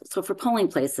 So for polling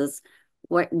places,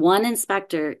 what one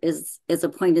inspector is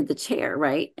appointed the chair,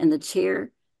 right? And the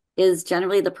chair is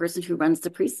generally the person who runs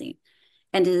the precinct.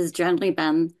 And it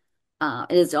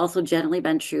has also generally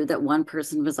been true that one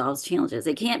person resolves challenges.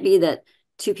 It can't be that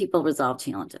two people resolve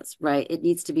challenges, right? It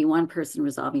needs to be one person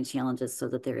resolving challenges so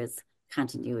that there is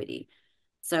continuity.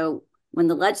 So when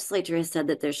the legislature has said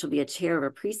that there shall be a chair of a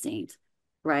precinct,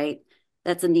 right?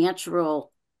 That's a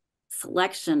natural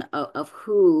selection of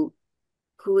who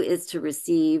is to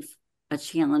receive a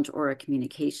challenge or a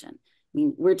communication. I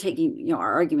mean, we're taking,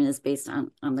 our argument is based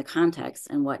on the context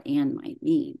and what "and" might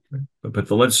mean. But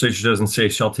the legislature doesn't say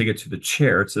shall take it to the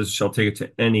chair. It says shall take it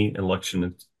to an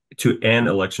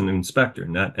election inspector,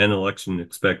 not an election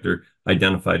inspector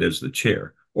identified as the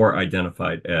chair or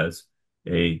identified as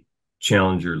a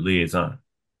challenger liaison.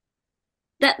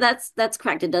 That's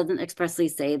correct. It doesn't expressly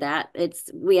say that.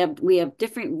 We have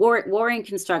different warring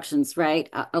constructions, right,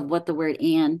 of what the word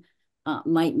 "and"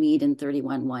 might mean in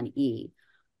 311E.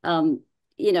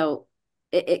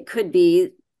 It could be,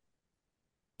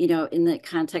 in the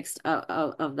context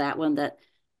of that one that,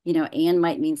 "and"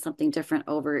 might mean something different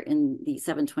over in the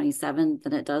 727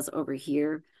 than it does over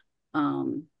here.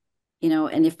 And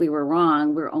if we were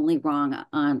wrong, we're only wrong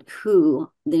on who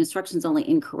the instruction's only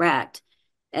incorrect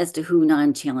as to who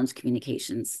non-challenge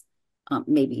communications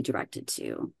may be directed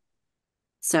to.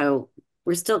 So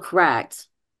we're still correct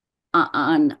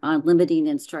on limiting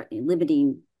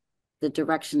the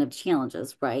direction of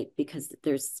challenges, right? Because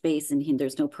there's space and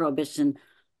there's no prohibition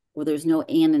or there's no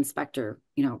 "an" inspector,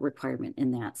 requirement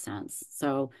in that sense.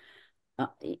 So,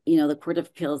 the Court of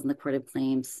Appeals and the Court of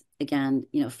Claims, again,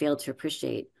 failed to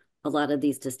appreciate a lot of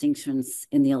these distinctions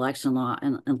in the election law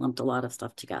and lumped a lot of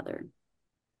stuff together.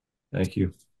 Thank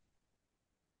you.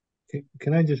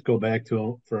 Can I just go back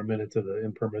for a minute to the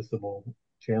impermissible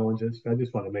challenges? I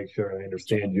just want to make sure I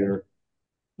understand your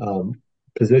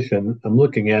position. I'm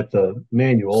looking at the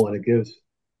manual and it gives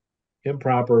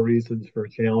improper reasons for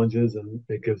challenges and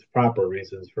it gives proper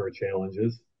reasons for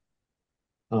challenges.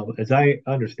 As I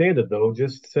understand it, though,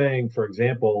 just saying, for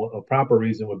example, a proper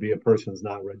reason would be a person's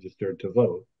not registered to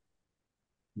vote.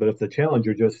 But if the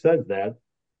challenger just says that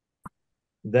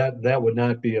would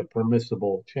not be a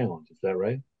permissible challenge. Is that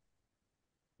right?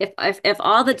 If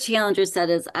all the challenger said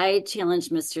is, "I challenge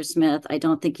Mr. Smith, I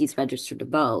don't think he's registered to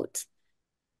vote,"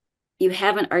 you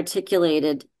haven't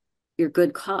articulated your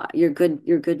good cause, your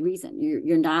good reason,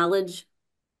 your knowledge,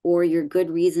 or your good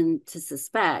reason to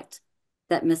suspect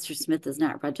that Mr. Smith is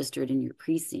not registered in your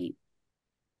precinct,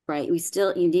 right?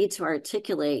 You need to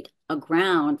articulate a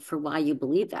ground for why you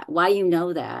believe that, why you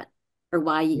know that, or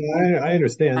why you. Yeah, I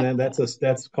understand that.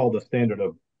 That's called a standard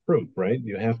of proof, right?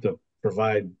 You have to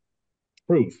provide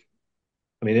proof.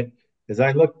 I mean, as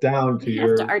I look down to you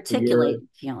have to articulate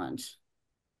challenge.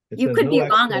 You says could no be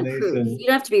wrong on proof. explanation. You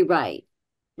don't have to be right.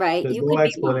 right? There's You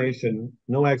could be wrong.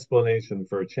 no explanation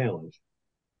for a challenge.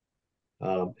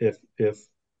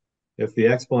 If the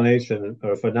explanation,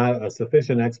 or if not a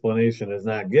sufficient explanation is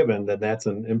not given, then that's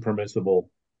an impermissible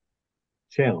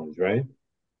challenge, right?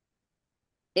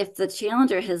 If the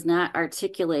challenger has not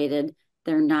articulated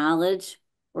their knowledge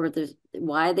or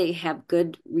why they have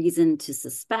good reason to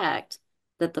suspect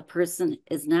that the person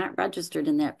is not registered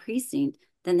in that precinct,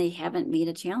 then they haven't made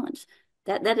a challenge.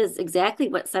 That is exactly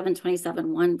what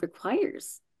 727.1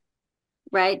 requires,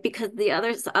 right? Because the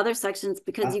other sections,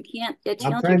 because you can't, a I'm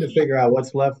challenger trying to can't. figure out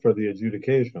what's left for the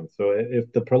adjudication. So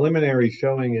if the preliminary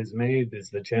showing is made, is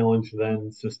the challenge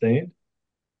then sustained?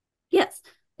 Yes,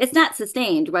 it's not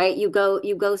sustained, right? You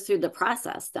go through the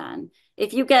process then.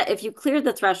 If you clear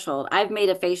the threshold, I've made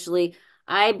a facially,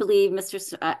 I believe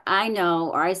I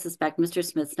know or I suspect Mr.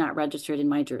 Smith's not registered in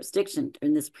my jurisdiction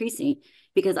in this precinct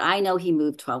because I know he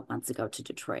moved 12 months ago to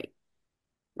Detroit.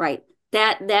 Right.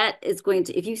 That is going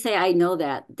to, if you say I know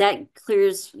that, that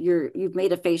clears you've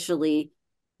made a facial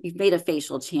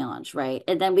challenge, right?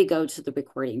 And then we go to the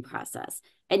recording process.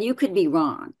 And you could be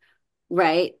wrong,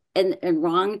 right? And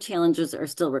wrong challenges are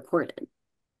still recorded,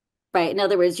 right? In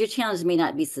other words, your challenge may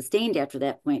not be sustained after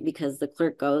that point because the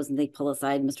clerk goes and they pull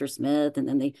aside Mr. Smith and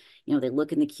then they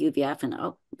look in the QVF and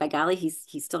oh, by golly,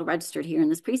 he's still registered here in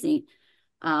this precinct.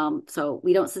 So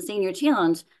we don't sustain your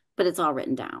challenge, but it's all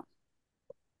written down.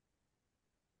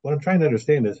 What I'm trying to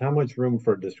understand is how much room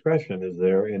for discretion is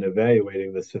there in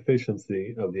evaluating the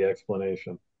sufficiency of the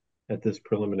explanation at this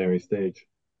preliminary stage?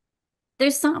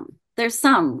 There's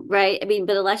some, right? I mean,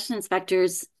 but election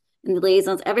inspectors and the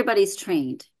liaisons, everybody's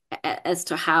trained as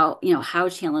to how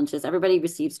challenges, everybody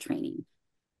receives training,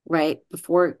 right?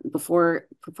 Before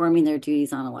performing their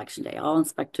duties on election day. All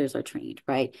inspectors are trained,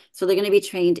 right? So they're going to be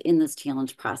trained in this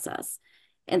challenge process.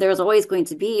 And there's always going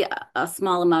to be a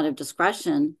small amount of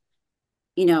discretion,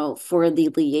 for the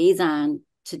liaison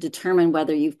to determine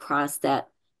whether you've crossed that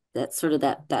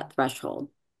threshold,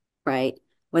 right?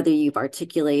 Whether you've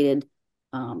articulated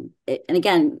and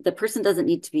again, the person doesn't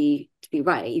need to be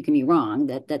right. You can be wrong.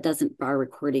 That doesn't bar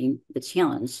recording the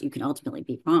challenge. You can ultimately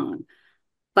be wrong,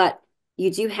 but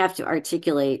you do have to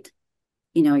articulate,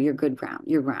 your your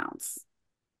grounds.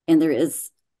 And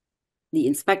the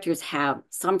inspectors have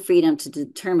some freedom to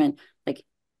determine, like,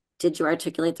 did you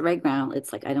articulate the right ground?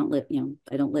 It's like, I don't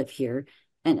live here.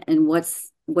 And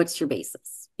what's your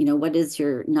basis? What is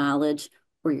your knowledge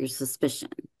or your suspicion?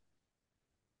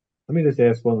 Let me just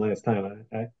ask one last time.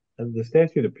 The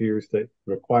statute appears to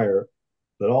require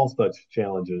that all such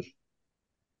challenges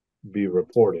be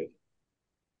reported.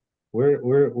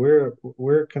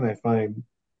 Where can I find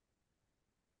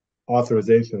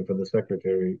authorization for the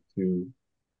secretary to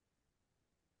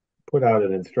put out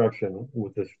an instruction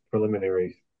with this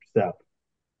preliminary step,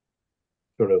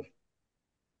 sort of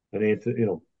an answer,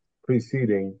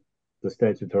 preceding the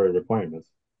statutory requirements?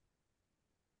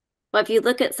 Well, if you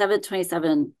look at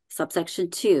 727 subsection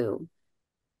 2,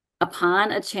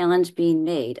 upon a challenge being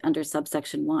made under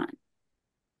subsection 1,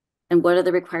 and what are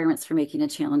the requirements for making a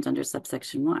challenge under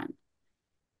subsection 1?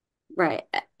 Right.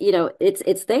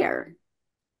 It's there,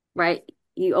 right?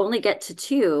 You only get to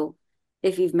 2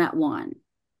 if you've met 1.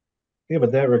 Yeah,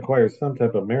 but that requires some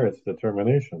type of merits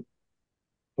determination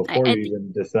before I you think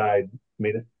even decide. I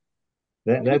mean,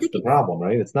 I don't that's think the problem,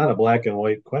 right? It's not a black and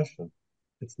white question.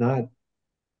 It's not.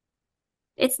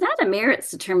 it's not a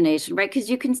merits determination, right? Because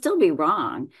you can still be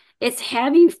wrong. It's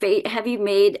have you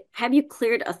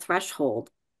cleared a threshold?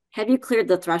 Have you cleared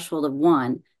the threshold of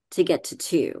 1 to get to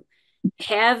 2?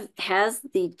 Has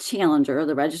the challenger,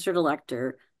 the registered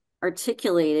elector,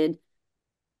 articulated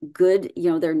good,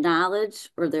 their knowledge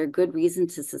or their good reason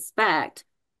to suspect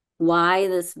why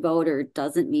this voter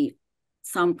doesn't meet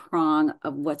some prong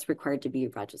of what's required to be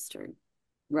registered,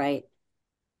 right?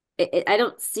 I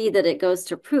don't see that it goes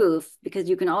to proof because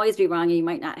you can always be wrong and you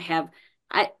might not have.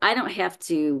 I don't have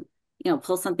to,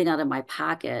 pull something out of my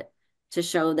pocket to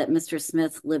show that Mr.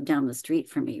 Smith lived down the street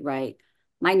from me, right?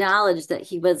 My knowledge that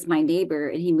he was my neighbor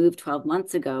and he moved 12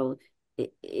 months ago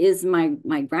is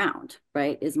my ground,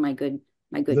 right? Is my good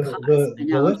cause, my The knowledge of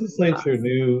the legislature cause.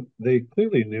 knew, they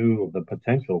clearly knew of the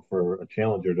potential for a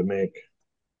challenger to make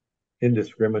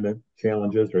indiscriminate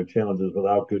challenges or challenges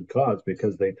without good cause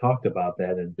because they talked about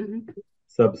that in Mhm.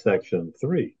 subsection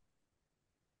 3.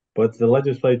 But the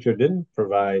legislature didn't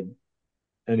provide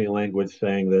any language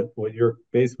saying that what you're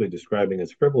basically describing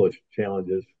as frivolous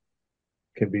challenges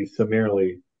can be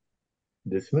summarily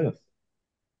dismissed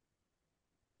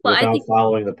Well, I without think,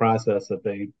 following the process that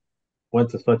they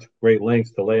went to such great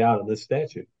lengths to lay out in this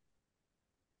statute.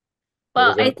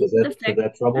 I think the Should fact,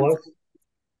 that trouble I'm us? sorry,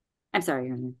 I'm sorry,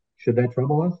 Your Honor. Should that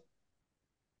trouble us?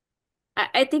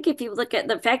 I think if you look at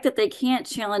the fact that they can't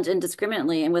challenge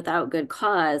indiscriminately and without good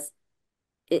cause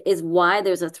is why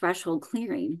there's a threshold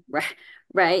clearing, right?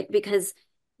 Right? Because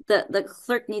the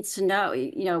clerk needs to know,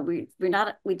 we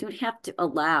don't have to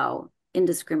allow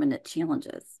indiscriminate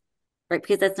challenges, right?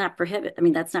 Because that's not prohibited. I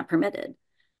mean, that's not permitted.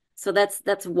 So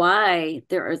that's why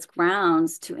there is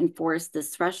grounds to enforce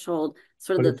this threshold,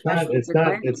 sort of But the threshold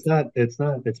requirement.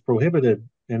 it's prohibited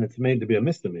and it's made to be a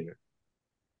misdemeanor.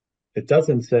 It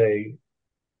doesn't say,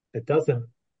 it doesn't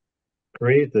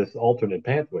create this alternate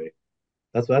pathway.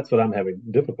 That's what I'm having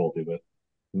difficulty with.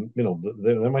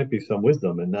 There might be some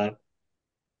wisdom in not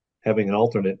having an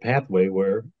alternate pathway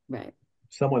where Right.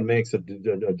 someone makes a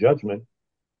judgment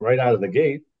right out of the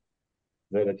gate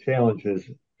that a challenge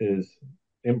is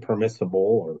impermissible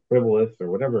or frivolous or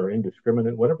whatever,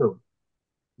 indiscriminate, whatever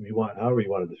you want, however you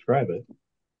want to describe it,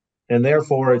 and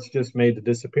therefore it's just made to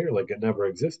disappear like it never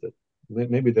existed.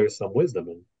 Maybe there's some wisdom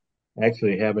in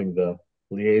actually having the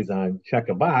liaison check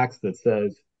a box that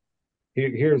says,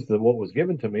 here's what was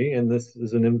given to me, and this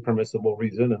is an impermissible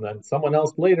reason, and then someone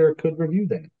else later could review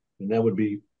that, and that would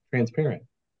be transparent.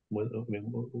 I mean,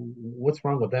 what's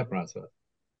wrong with that process?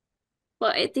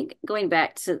 Well, I think going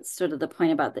back to sort of the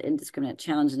point about the indiscriminate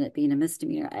challenge and it being a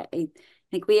misdemeanor, I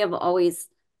think we have always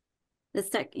the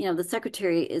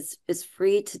secretary is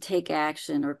free to take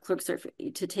action, or clerks are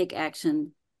free to take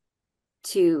action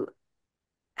to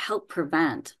help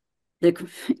prevent the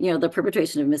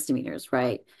perpetration of misdemeanors,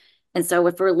 right? And so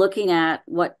if we're looking at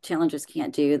what challengers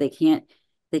can't do, they can't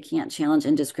challenge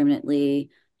indiscriminately.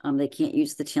 They can't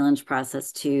use the challenge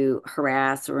process to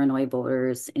harass or annoy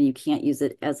voters, and you can't use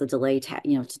it as a delay,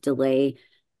 to delay,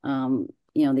 the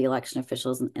election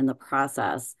officials in the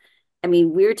process. I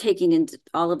mean, we're taking into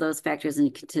all of those factors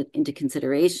into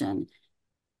consideration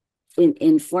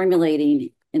in formulating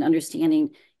and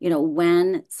understanding,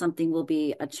 when something will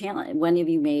be a challenge. When have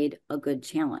you made a good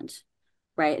challenge,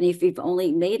 right? And if you've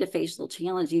only made a facial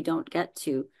challenge, you don't get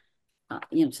to,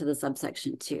 to the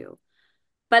subsection 2.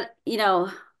 But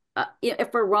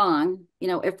if we're wrong,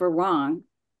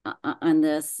 on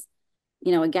this,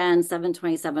 again,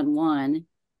 727(1)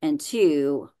 and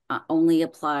 2 only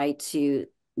apply to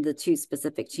the 2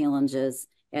 specific challenges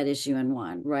at issue in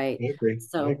 1, right? I agree.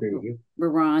 So I agree with you. we're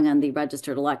wrong on the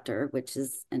registered elector, which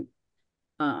is and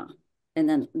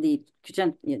then the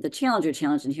challenger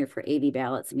challenge in here for 80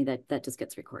 ballots. I mean, that just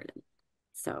gets recorded.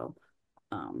 So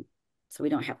so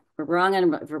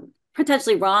we're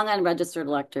potentially wrong on registered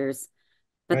electors,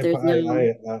 but there's I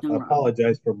no wrong.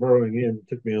 apologize for burrowing in. It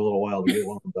took me a little while to get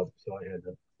wound up, so I had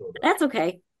to sort of That's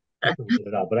okay. get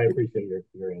it out. But I appreciate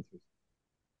your answers.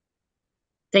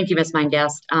 Thank you, Ms.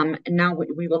 Meingast. And now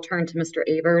we will turn to Mr.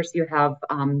 Avers. You have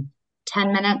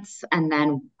 10 minutes, and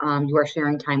then you are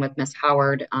sharing time with Ms.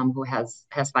 Howard, who has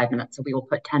 5 minutes. So we will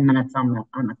put 10 minutes on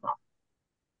the clock.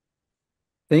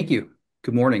 Thank you.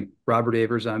 Good morning. Robert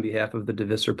Avers on behalf of the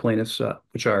Devisser plaintiffs,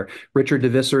 which are Richard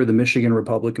Devisser, the Michigan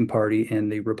Republican Party, and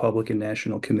the Republican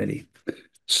National Committee.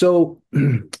 So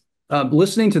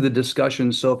listening to the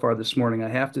discussion so far this morning, I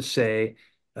have to say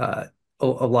a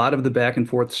lot of the back and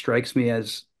forth strikes me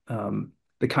as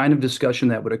the kind of discussion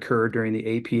that would occur during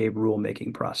the APA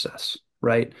rulemaking process,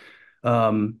 right?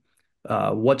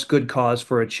 What's good cause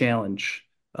for a challenge?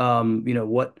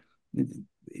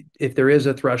 If there is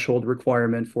a threshold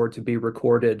requirement for it to be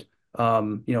recorded,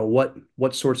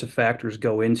 what sorts of factors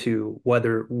go into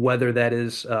whether that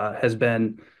has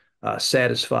been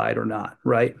satisfied or not,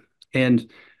 right? And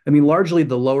I mean, largely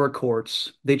the lower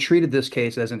courts, they treated this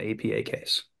case as an APA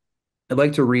case. I'd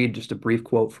like to read just a brief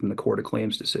quote from the Court of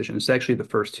Claims decision. It's actually the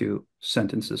first 2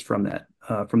 sentences from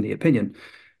the opinion.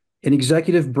 An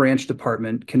executive branch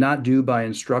department cannot do by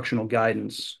instructional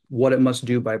guidance what it must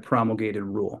do by promulgated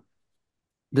rule.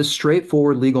 This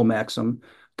straightforward legal maxim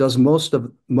does most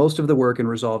of the work in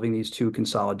resolving these 2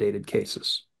 consolidated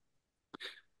cases.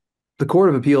 The Court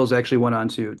of Appeals actually went on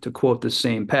to quote the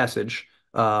same passage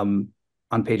on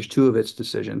page 2 of its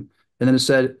decision. And then it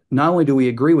said, not only do we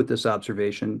agree with this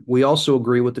observation, we also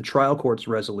agree with the trial court's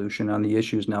resolution on the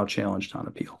issues now challenged on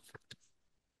appeal.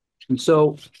 And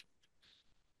so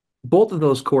both of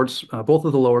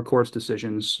the lower courts'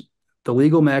 decisions, the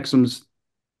legal maxims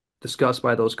discussed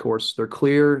by those courts, they're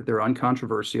clear, they're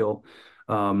uncontroversial.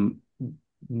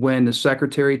 When the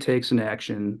secretary takes an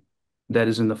action that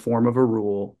is in the form of a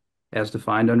rule as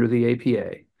defined under the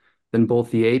APA, then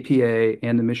both the APA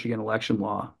and the Michigan election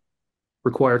law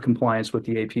require compliance with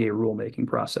the APA rulemaking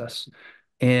process.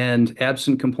 And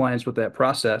absent compliance with that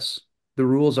process, the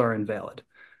rules are invalid.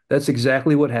 That's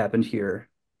exactly what happened here.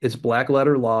 It's black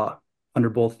letter law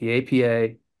under both the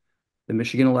APA, the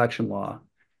Michigan election law,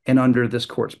 and under this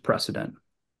court's precedent.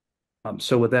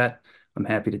 So with that, I'm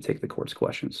happy to take the court's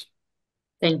questions.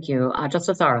 Thank you.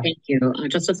 Justice Zara. Thank you.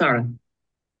 Justice Zara.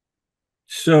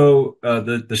 So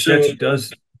the statute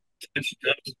does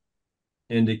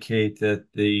indicate that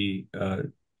the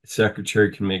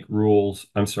secretary can make rules,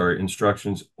 I'm sorry,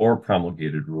 instructions or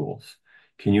promulgated rules.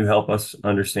 Can you help us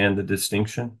understand the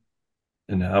distinction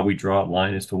and how we draw a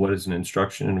line as to what is an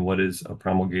instruction and what is a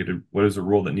promulgated, what is a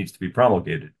rule that needs to be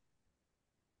promulgated?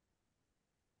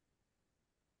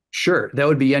 Sure, that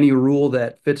would be any rule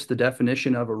that fits the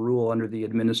definition of a rule under the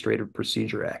Administrative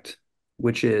Procedure Act,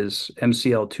 which is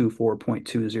MCL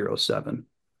 24.207.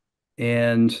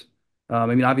 And I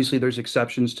mean, obviously, there's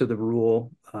exceptions to the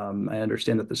rule. I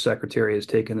understand that the secretary has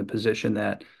taken the position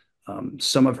that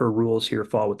some of her rules here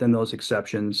fall within those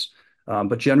exceptions.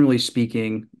 But generally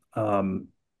speaking,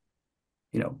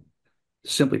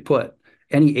 simply put,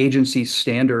 any agency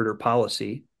standard or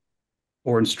policy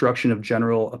or instruction of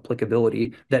general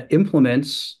applicability that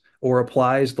implements or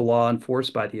applies the law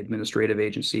enforced by the administrative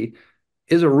agency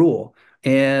is a rule.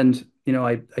 And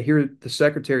I hear the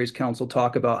Secretary's Council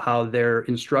talk about how their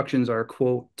instructions are,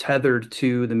 quote, tethered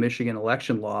to the Michigan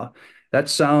election law. That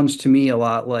sounds to me a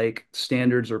lot like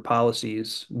standards or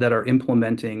policies that are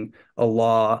implementing a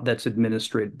law that's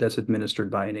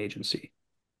administered by an agency.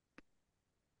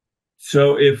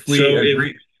 So if we So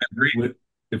agree with,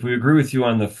 if we agree with you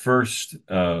on the first,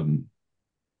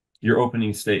 your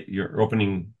opening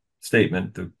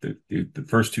statement, the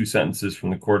first two sentences from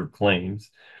the Court of Claims,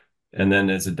 and then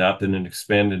as adopted and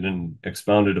expanded and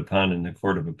expounded upon in the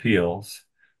Court of Appeals,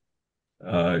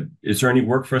 is there any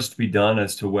work for us to be done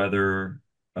as to whether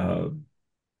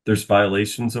there's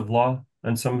violations of law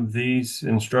on some of these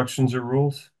instructions or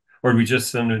rules? Or do we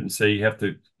just send it and say you have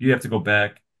to go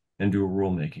back and do a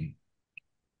rulemaking?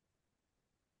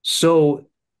 So,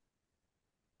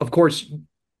 of course,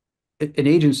 an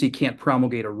agency can't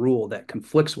promulgate a rule that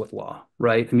conflicts with law,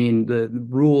 right? I mean, the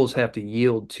rules have to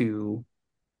yield to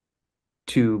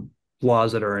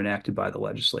laws that are enacted by the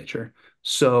legislature.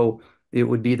 So it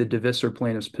would be the Devisser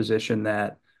plaintiff's position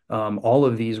that all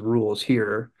of these rules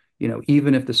here,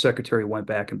 even if the secretary went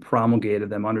back and promulgated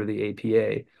them under the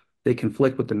APA, they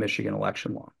conflict with the Michigan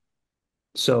election law.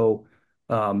 So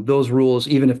those rules,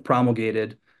 even if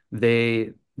promulgated,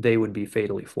 they would be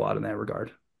fatally flawed in that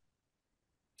regard.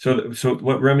 So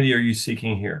what remedy are you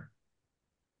seeking here?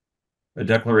 A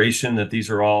declaration that these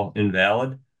are all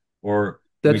invalid, or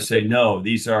we say no,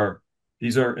 these are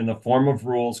in the form of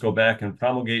rules. Go back and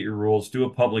promulgate your rules. Do a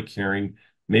public hearing.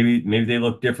 Maybe they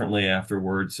look differently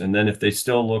afterwards, and then if they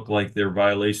still look like they're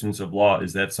violations of law,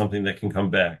 is that something that can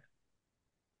come back?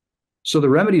 So the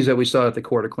remedies that we saw at the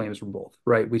Court of Claims were both,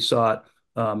 right? We sought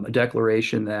a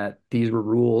declaration that these were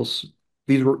rules.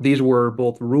 These were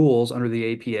both rules under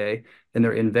the APA, and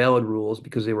they're invalid rules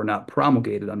because they were not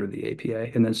promulgated under the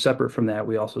APA. And then separate from that,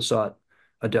 we also sought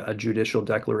a judicial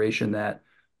declaration that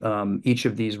each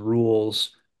of these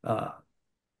rules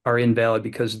are invalid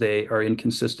because they are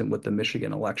inconsistent with the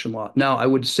Michigan election law. Now, I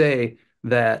would say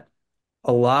that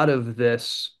a lot of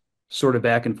this sort of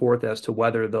back and forth as to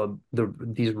whether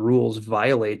these rules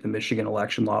violate the Michigan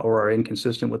election law or are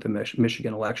inconsistent with the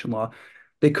Michigan election law,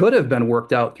 they could have been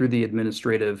worked out through the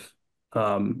administrative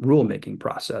rulemaking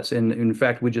process. And in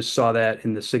fact, we just saw that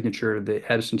in the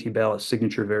absentee ballot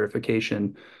signature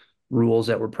verification rules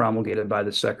that were promulgated by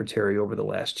the secretary over the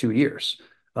last 2 years.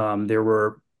 There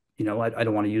were, I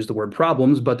don't want to use the word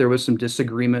problems, but there was some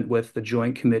disagreement with the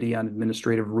Joint Committee on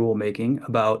Administrative Rulemaking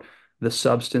about the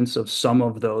substance of some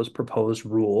of those proposed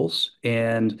rules.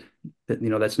 And,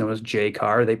 that's known as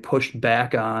JCAR. They pushed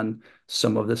back on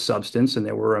some of the substance, and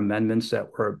there were amendments that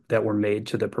were made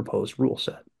to the proposed rule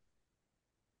set.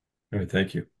 All right,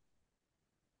 thank you.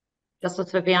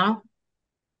 Justice Viviano.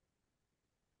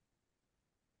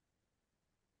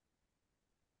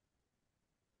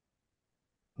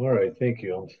 All right, thank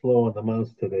you. I'm slow on the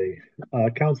mouse today.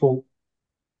 Counsel,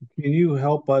 can you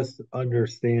help us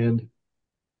understand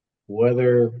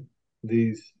whether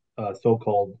these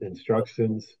so-called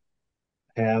instructions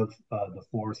have the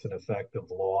force and effect of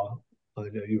law? I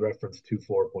know you referenced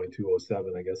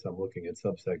 24.207. I guess I'm looking at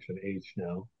subsection H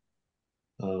now.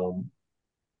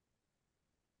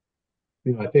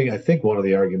 I think one of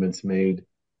the arguments made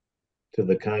to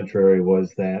the contrary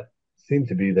was that seemed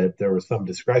to be that there was some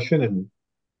discretion in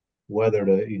whether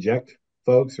to eject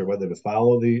folks or whether to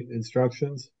follow the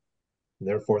instructions.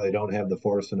 Therefore, they don't have the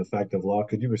force and effect of law.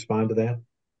 Could you respond to that?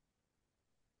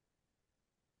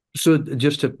 So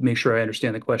just to make sure I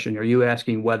understand the question, are you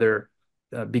asking whether,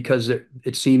 because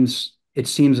it seems it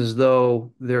seems as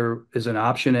though there is an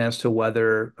option as to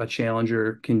whether a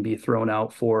challenger can be thrown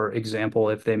out, for example,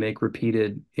 if they make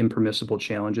repeated impermissible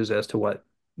challenges as to what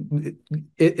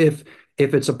if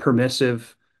it's a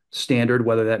permissive standard,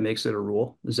 whether that makes it a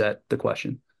rule. Is that the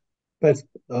question? That's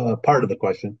part of the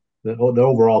question. The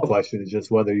overall question is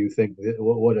just whether you think that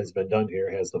what has been done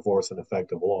here has the force and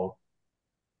effect of law.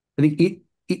 I think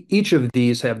each of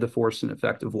these have the force and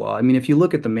effect of law. I mean, if you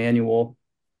look at the manual,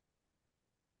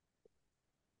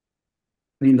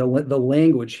 I mean, the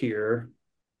language here,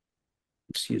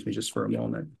 excuse me just for a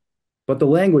moment, but the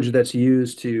language that's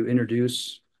used to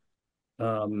introduce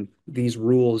these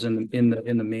rules in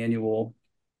the manual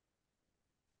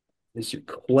is your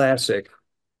classic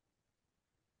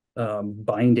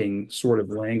binding sort of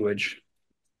language.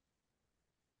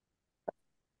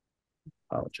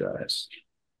 Apologize.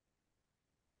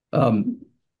 Um,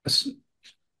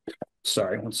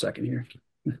 sorry, one second here.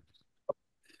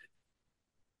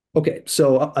 Okay,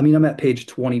 so I mean, I'm at page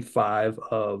 25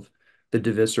 of the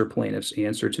Devisser plaintiff's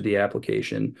answer to the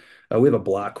application. We have a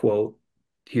block quote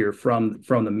here from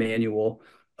the manual,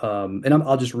 and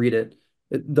I'll just read it.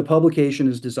 The publication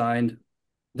is designed.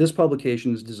 This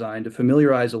publication is designed to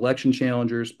familiarize election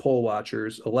challengers, poll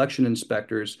watchers, election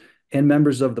inspectors, and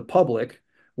members of the public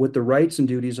with the rights and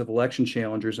duties of election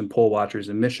challengers and poll watchers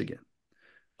in Michigan.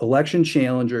 Election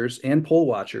challengers and poll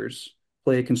watchers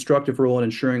play a constructive role in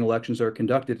ensuring elections are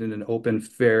conducted in an open,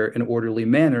 fair, and orderly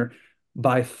manner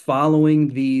by following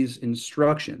these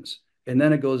instructions. And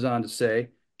then it goes on to say,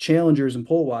 challengers and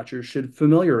poll watchers should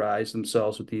familiarize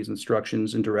themselves with these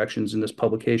instructions and directions in this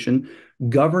publication,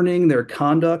 governing their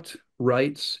conduct,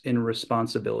 rights, and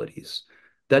responsibilities.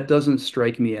 That doesn't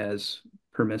strike me as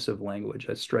permissive language.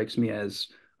 That strikes me as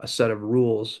a set of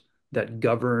rules that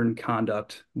govern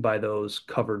conduct by those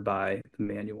covered by the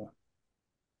manual.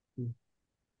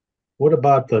 What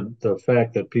about the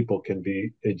fact that people can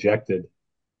be ejected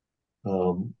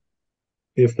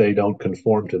if they don't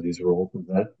conform to these rules? Is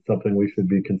that something we should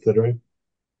be considering?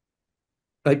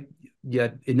 Yeah,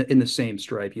 in the same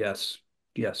stripe, yes,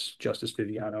 Justice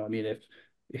Viviano. I mean,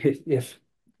 if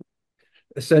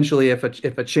essentially if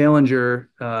a challenger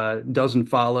doesn't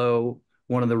follow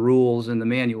one of the rules in the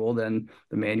manual, then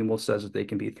the manual says that they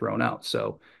can be thrown out.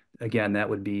 So again, that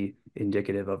would be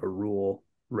indicative of a rule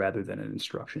rather than an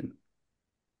instruction.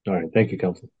 All right, thank you,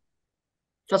 counsel.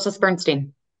 Justice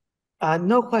Bernstein.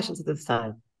 No questions at this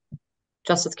time.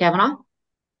 Justice Kavanaugh.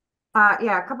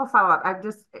 Yeah, a couple follow-up.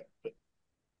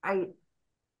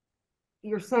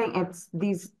 You're saying it's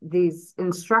these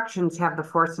instructions have the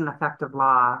force and effect of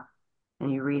law,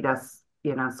 and you read us,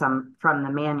 some from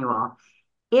the manual.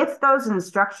 If those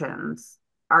instructions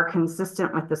are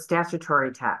consistent with the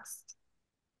statutory text,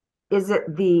 is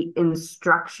it the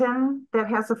instruction that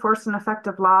has the force and effect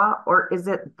of law, or is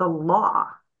it the law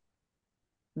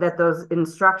that those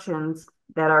instructions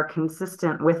that are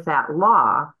consistent with that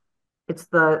law? It's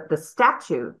the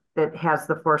statute that has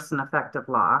the force and effect of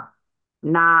law,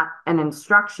 not an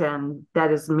instruction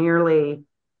that is merely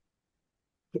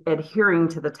adhering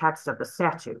to the text of the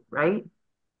statute, right?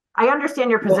 I understand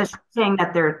your position saying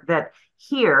that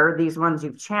here, these ones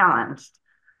you've challenged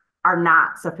are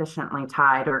not sufficiently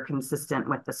tied or consistent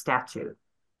with the statute.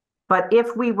 But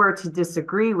if we were to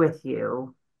disagree with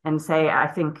you and say, I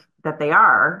think that they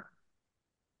are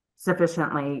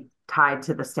sufficiently tied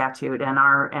to the statute and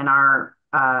are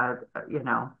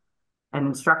an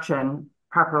instruction,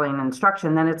 properly an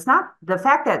instruction, then it's not the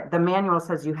fact that the manual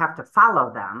says you have to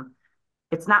follow them.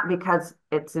 It's not because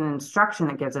it's an instruction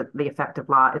that gives it the effect of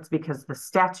law. It's because the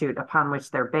statute upon which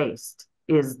they're based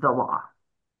is the law,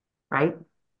 right?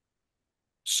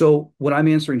 So when I'm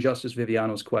answering Justice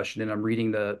Viviano's question and I'm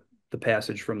reading the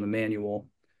passage from the manual,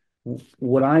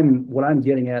 what I'm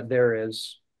getting at there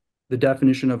is the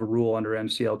definition of a rule under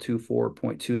MCL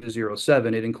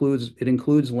 24.207. It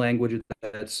includes language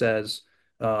that says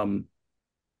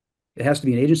it has to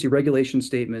be an agency regulation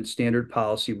statement, standard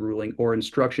policy ruling, or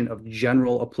instruction of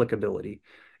general applicability.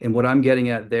 And what I'm getting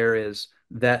at there is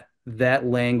that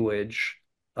language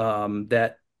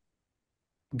that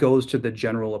goes to the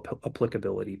general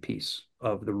applicability piece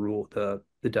of the rule, the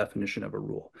definition of a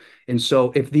rule. And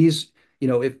so if these,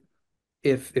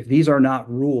 if these are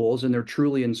not rules and they're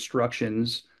truly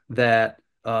instructions that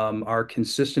are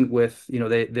consistent with,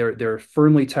 they're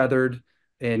firmly tethered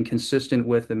and consistent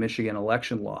with the Michigan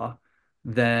election law,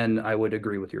 then I would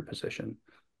agree with your position.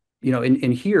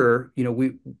 In here,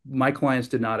 my clients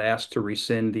did not ask to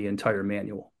rescind the entire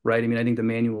manual, right? I mean, I think the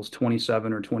manual is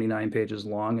 27 or 29 pages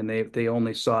long, and they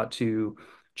only sought to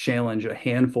challenge a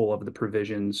handful of the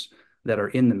provisions that are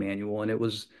in the manual, and it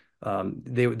was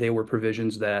they were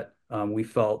provisions that we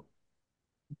felt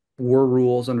were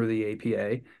rules under the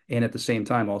APA, and at the same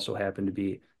time also happened to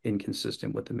be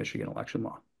inconsistent with the Michigan election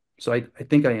law. So I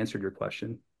think I answered your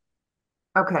question.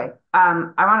 Okay.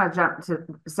 I want to jump to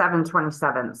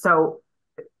 727. So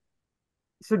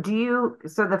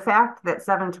the fact that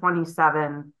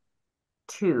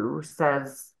 727(2)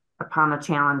 says upon a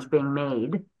challenge being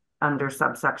made under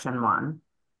subsection 1,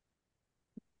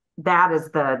 that is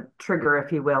the trigger,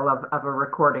 if you will, of a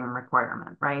recording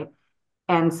requirement, right?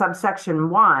 And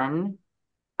subsection 1,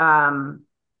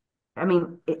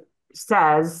 it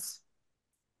says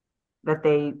that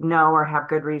they know or have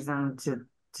good reason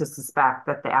to suspect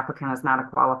that the applicant is not a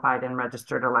qualified and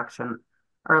registered election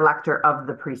or elector of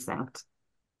the precinct,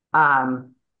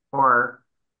 or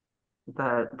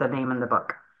the name in the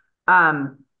book.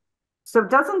 So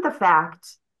doesn't the fact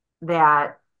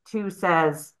that 2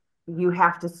 says you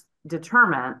have to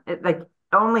determine it, like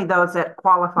only those that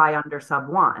qualify under sub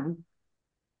 1,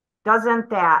 doesn't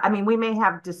that, we may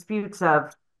have disputes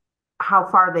of how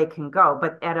far they can go,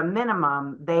 but at a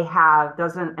minimum,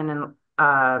 doesn't an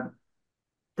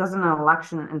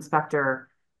election inspector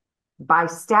by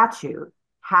statute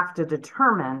have to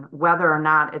determine whether or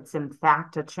not it's in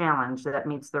fact a challenge that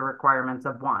meets the requirements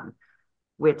of 1,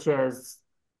 which is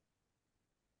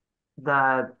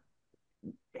the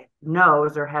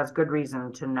knows or has good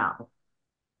reason to know.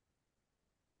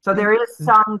 So there is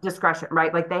some discretion,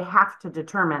 right? Like they have to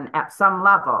determine at some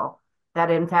level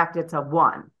that in fact it's a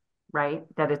 1, right?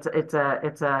 That it's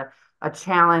a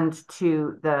challenge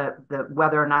to the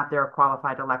whether or not they're a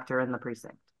qualified elector in the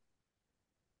precinct.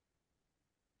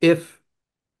 If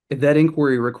that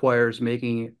inquiry requires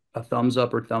making a thumbs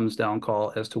up or thumbs down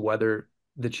call as to whether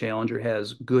the challenger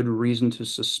has good reason to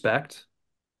suspect,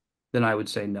 then I would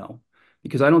say no,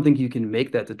 because I don't think you can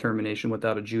make that determination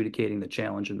without adjudicating the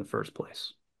challenge in the first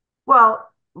place. Well,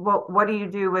 what do you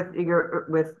do with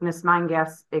Ms.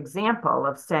 Meingaff's example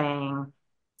of saying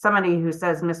somebody who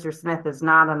says Mr. Smith is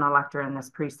not an elector in this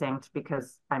precinct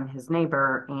because I'm his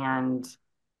neighbor and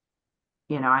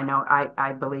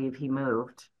I believe he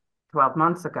moved 12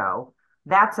 months ago.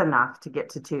 That's enough to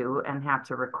get to 2 and have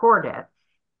to record it.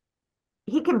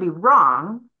 He can be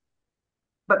wrong,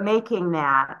 but making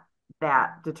that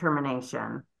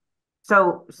determination.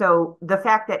 So the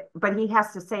fact but he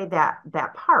has to say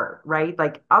that part, right?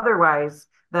 Like otherwise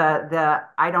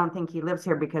I don't think he lives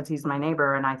here because he's my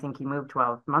neighbor and I think he moved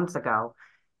 12 months ago.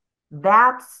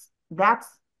 That's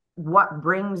what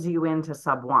brings you into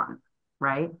sub 1,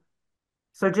 right?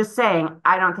 So just saying,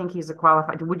 I don't think he's a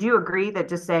qualified, would you agree that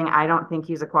just saying, I don't think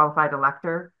he's a qualified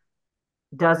elector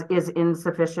is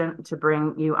insufficient to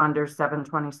bring you under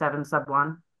 727 sub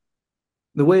 1?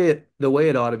 The way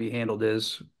it ought to be handled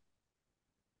is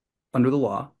under the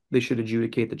law, they should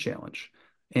adjudicate the challenge.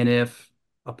 And if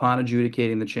upon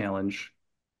adjudicating the challenge,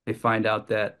 they find out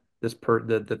that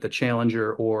that the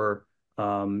challenger or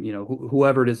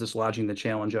whoever it is that's lodging the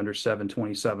challenge under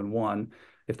 727(1),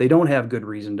 if they don't have good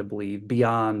reason to believe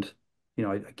beyond,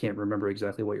 I can't remember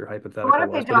exactly what your hypothetical What if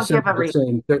was, they don't give a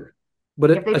reason? If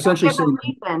they don't give a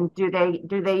reason,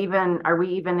 do they even, are we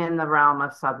even in the realm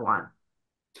of sub 1?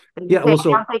 Yeah, well,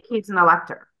 so I don't think he's an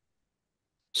elector.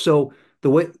 So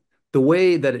the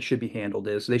way that it should be handled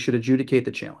is they should adjudicate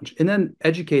the challenge and then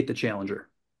educate the challenger.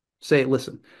 Say,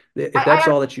 listen, if that's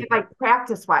all that you like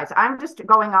practice wise, I'm just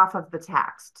going off of the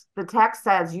text. The text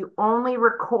says you only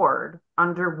record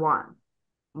under 1.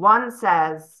 1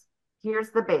 says,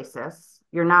 here's the basis.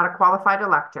 You're not a qualified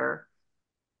elector.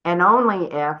 And only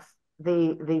if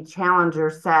the challenger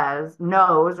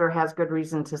knows or has good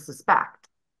reason to suspect.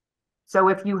 So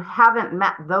if you haven't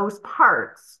met those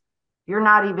parts, you're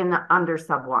not even under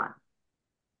sub 1,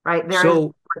 right? There is a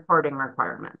reporting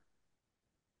requirement.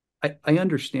 I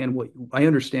understand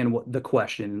what the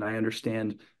question, and I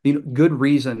understand good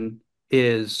reason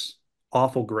is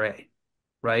awful gray,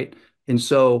 right? And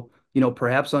so,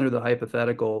 perhaps under the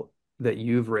hypothetical that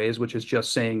you've raised, which is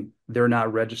just saying they're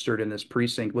not registered in this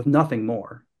precinct with nothing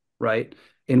more, right?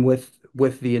 And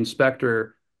with the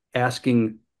inspector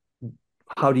asking,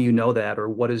 how do you know that, or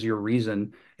what is your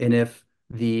reason? And if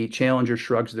the challenger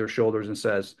shrugs their shoulders and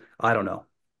says, I don't know,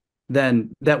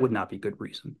 then that would not be good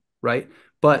reason, right?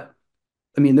 But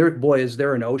is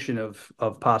there an ocean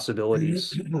of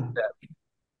possibilities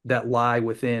that lie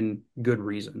within good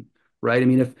reason, right?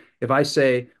 If I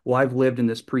say, well, I've lived in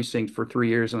this precinct for 3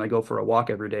 years and I go for a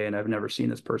walk every day and I've never seen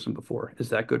this person before, is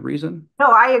that good reason? No,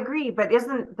 I agree, but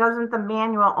doesn't the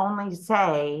manual only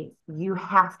say you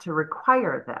have to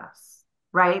require this,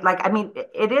 right? Like,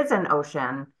 it is an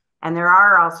ocean, and there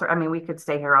are also, we could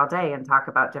stay here all day and talk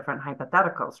about different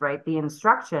hypotheticals, right? The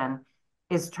instruction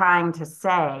is trying to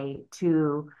say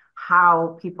to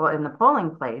how people in the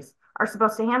polling place are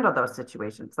supposed to handle those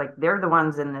situations. Like they're the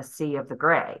ones in the sea of the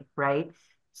gray, right?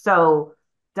 So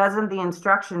doesn't the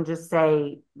instruction just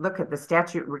say, look, at the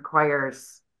statute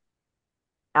requires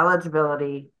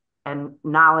eligibility and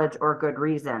knowledge or good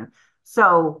reason.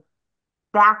 So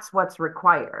that's what's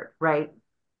required, right?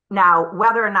 Now,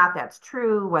 whether or not that's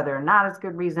true, whether or not it's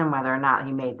good reason, whether or not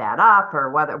he made that up or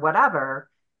whether whatever,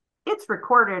 it's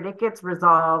recorded, it gets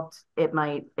resolved. It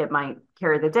might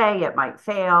carry the day, it might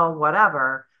fail,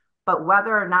 whatever. But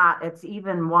whether or not it's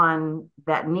even one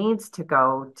that needs to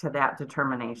go to that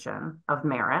determination of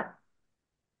merit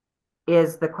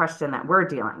is the question that we're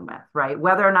dealing with, right?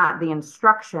 Whether or not the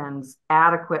instructions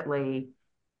adequately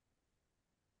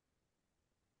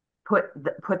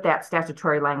put that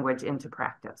statutory language into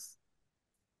practice.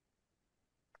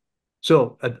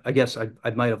 So I guess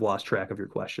I might have lost track of your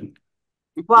question.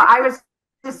 Well, I was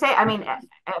to say, I mean,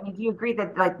 do you agree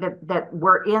that that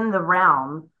we're in the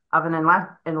realm of an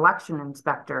election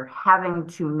inspector having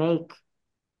to make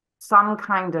some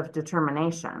kind of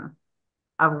determination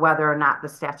of whether or not the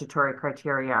statutory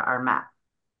criteria are met?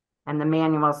 And the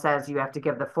manual says you have to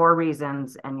give the 4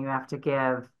 reasons and you have to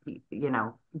give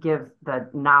the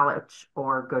knowledge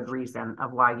or good reason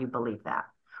of why you believe that.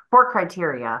 4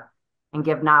 criteria and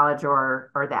give knowledge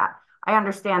or that. I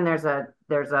understand there's a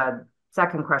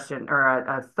second question or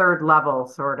a third level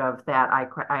sort of that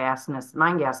I asked Ms.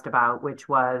 Meingast about, which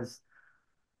was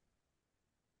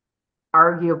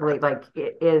arguably like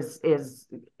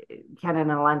can an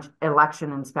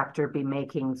election inspector be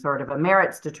making sort of a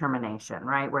merits determination,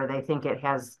 right? Where they think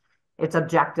it's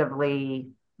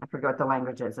objectively, I forget what the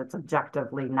language is, it's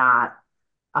objectively not,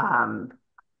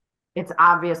 it's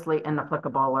obviously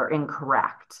inapplicable or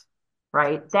incorrect,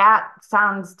 right? That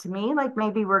sounds to me like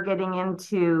maybe we're getting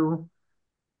into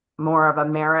more of a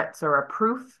merits or a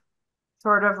proof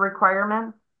sort of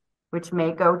requirement, which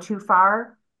may go too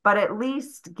far. But at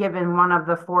least given one of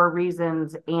the 4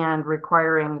 reasons and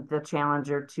requiring the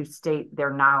challenger to state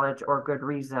their knowledge or good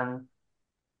reason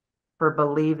for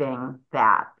believing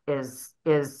that is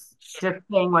just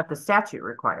saying what the statute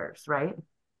requires, right?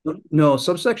 No,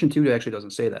 subsection 2 actually doesn't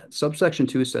say that. Subsection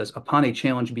 2 says upon a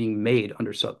challenge being made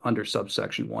under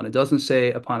subsection 1. It doesn't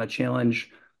say upon a challenge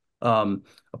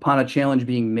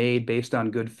being made based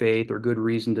on good faith or good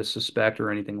reason to suspect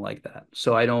or anything like that.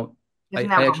 So I don't. Isn't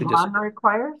that what one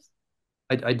requires?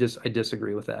 I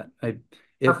disagree with that. Okay.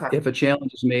 If a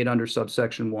challenge is made under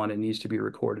subsection 1, it needs to be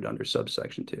recorded under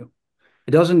subsection 2.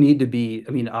 It doesn't need to be.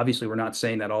 I mean, obviously, we're not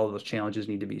saying that all of those challenges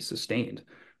need to be sustained,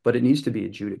 but it needs to be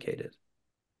adjudicated.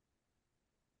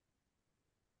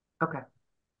 Okay.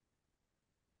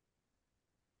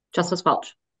 Justice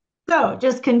Welch. So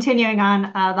just continuing on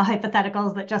the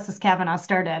hypotheticals that Justice Kavanaugh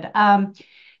started.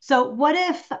 So what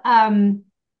if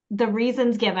the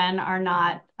reasons given are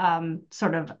not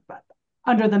sort of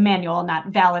under the manual, not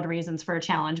valid reasons for a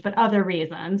challenge, but other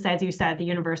reasons? As you said, the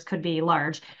universe could be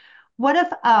large. What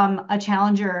if a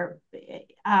challenger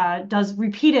does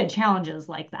repeated challenges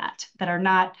like that are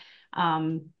not,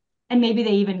 and maybe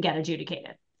they even get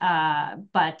adjudicated,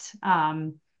 but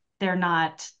they're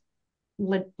not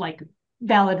like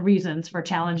valid reasons for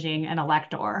challenging an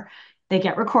elector. They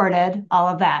get recorded, all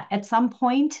of that. At some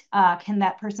point, can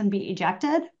that person be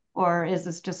ejected, or is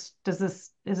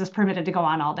this permitted to go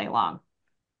on all day long?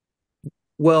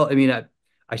 Well, I mean,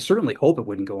 I certainly hope it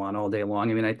wouldn't go on all day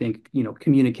long. I mean, I think,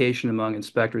 communication among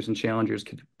inspectors and challengers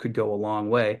could go a long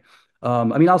way. I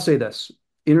mean, I'll say this: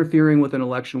 interfering with an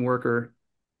election worker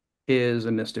is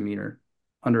a misdemeanor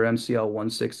under MCL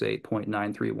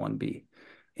 168.931B.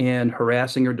 And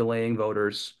harassing or delaying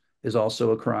voters is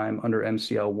also a crime under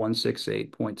MCL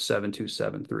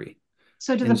 168.7273.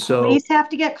 So do the police have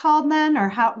to get called then, or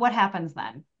what happens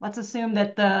then? Let's assume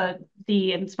that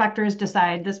the inspectors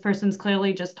decide this person's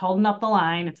clearly just holding up the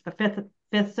line. It's the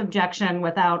fifth objection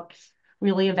without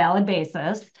really a valid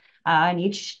basis. And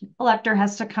each elector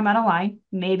has to come out of line,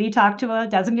 maybe talk to a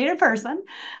designated person.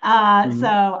 And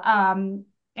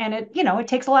it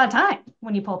takes a lot of time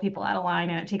when you pull people out of line,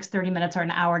 and it takes 30 minutes or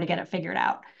an hour to get it figured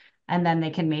out. And then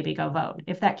they can maybe go vote.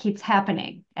 If that keeps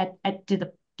happening,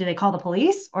 do they call the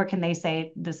police, or can they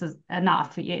say this is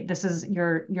enough? This is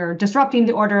you're disrupting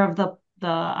the order of the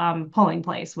polling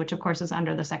place, which of course is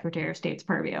under the Secretary of State's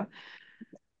purview.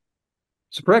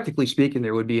 So practically speaking,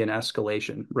 there would be an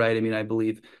escalation, right? I mean, I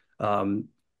believe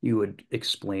you would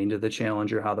explain to the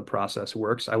challenger how the process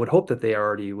works. I would hope that they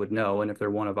already would know. And if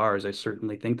they're one of ours, I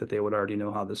certainly think that they would already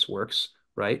know how this works,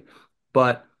 right?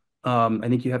 But I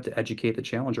think you have to educate the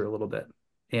challenger a little bit.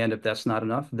 And if that's not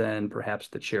enough, then perhaps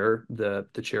the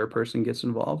chairperson gets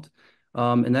involved.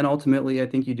 And then ultimately, I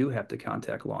think you do have to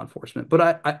contact law enforcement.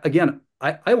 But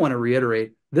I want to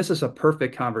reiterate, this is a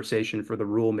perfect conversation for the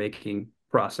rulemaking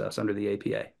process under the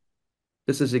APA.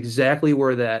 This is exactly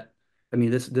where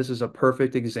this is a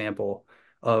perfect example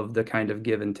of the kind of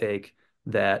give and take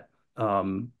that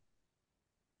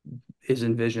is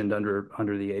envisioned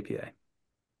under the APA.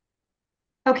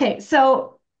 Okay,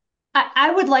 so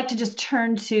I would like to just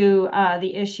turn to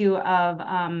the issue of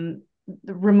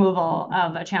the removal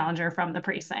of a challenger from the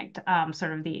precinct,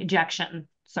 sort of the ejection,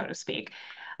 so to speak.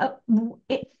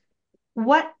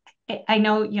 What I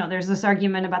know, there's this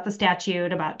argument about the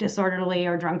statute about disorderly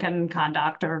or drunken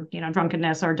conduct, or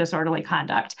drunkenness or disorderly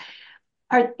conduct.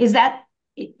 Is that?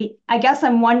 I guess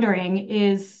I'm wondering,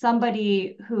 is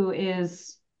somebody who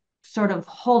is sort of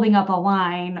holding up a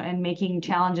line and making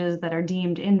challenges that are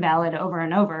deemed invalid over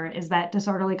and over, is that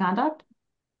disorderly conduct?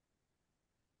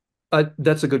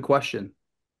 That's a good question.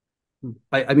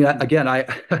 I mean, again,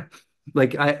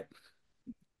 like I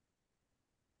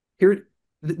here,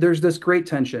 there's this great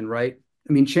tension, right?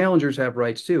 I mean, challengers have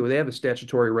rights too. They have a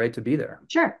statutory right to be there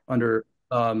Sure. under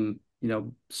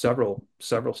several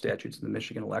statutes in the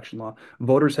Michigan election law.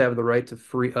 Voters have the right to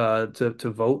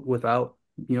vote without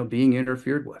being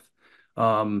interfered with.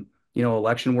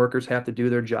 Election workers have to do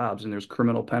their jobs, and there's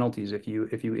criminal penalties if you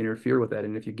interfere with that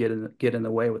and if you get in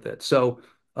the way with it. So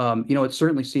it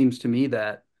certainly seems to me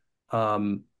that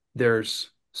there's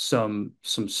some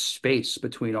space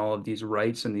between all of these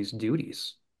rights and these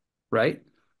duties, right?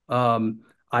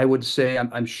 I would say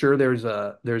I'm sure there's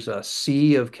a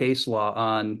sea of case law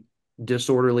on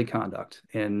disorderly conduct,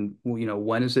 and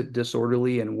when is it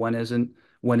disorderly and when isn't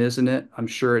it? I'm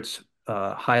sure it's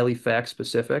highly fact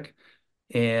specific,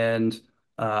 and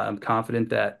I'm confident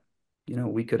that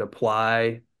we could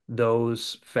apply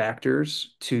those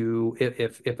factors to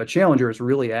if a challenger is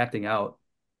really acting out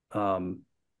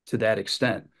to that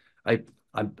extent.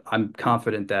 I'm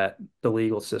confident that the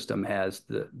legal system has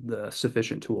the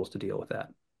sufficient tools to deal with that.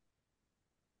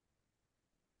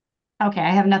 Okay,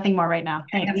 I have nothing more right now.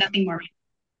 Thanks. I have nothing more.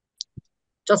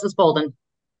 Justice Bolden.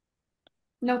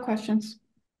 No questions.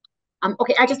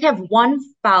 Okay, I just have one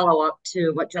follow-up to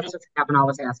what Justice Kavanaugh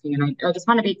was asking, and I just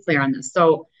want to be clear on this.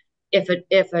 So if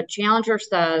a challenger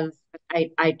says,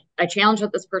 I challenge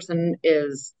that this person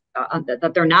is,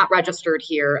 that they're not registered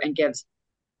here, and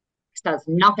says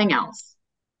nothing else,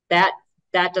 that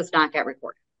does not get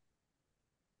recorded.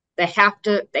 They have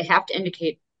to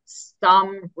indicate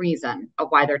some reason of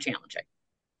why they're challenging.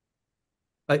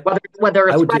 Whether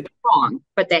it's right or wrong,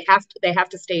 but they have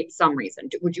to state some reason.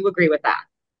 Would you agree with that?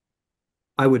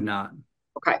 I would not.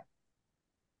 Okay.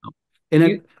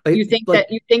 And you think that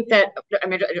I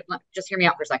mean, just hear me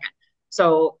out for a second.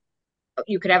 So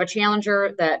you could have a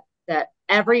challenger that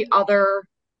every other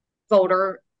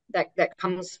voter that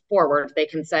comes forward, they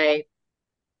can say,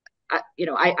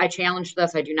 I challenge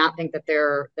this. I do not think that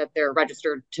they're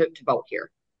registered to vote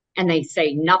here, and they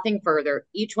say nothing further.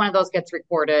 Each one of those gets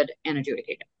recorded and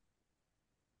adjudicated.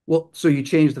 Well, so you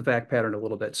change the fact pattern a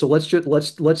little bit. So let's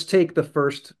take the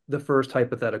first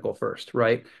hypothetical first,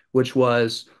 right? Which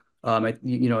was, I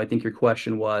think your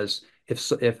question was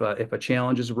if a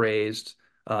challenge is raised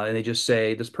and they just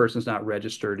say this person's not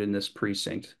registered in this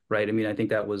precinct, right? I mean, I think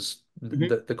that was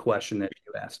the question that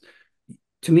you asked.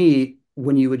 To me,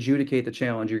 when you adjudicate the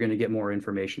challenge, you're going to get more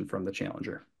information from the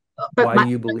challenger. Why do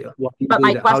you believe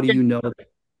that? How do you know that?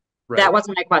 Right. That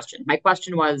wasn't my question. My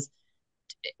question was,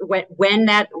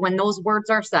 when those words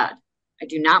are said, I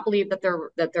do not believe that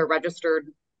they're registered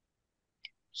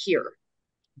here.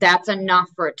 That's enough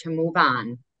for it to move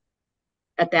on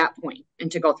at that point and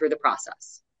to go through the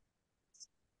process.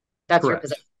 That's correct. Your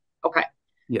position. Okay.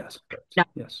 Yes. Now,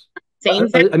 yes. Same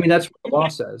thing. I mean, that's what the law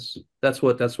says. That's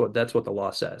what the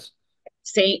law says.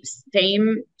 Same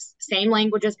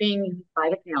language is being used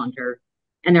by the challenger,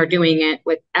 and they're doing it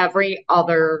with every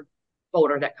other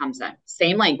voter that comes in.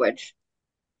 Same language.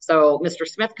 So Mr.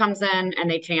 Smith comes in and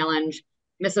they challenge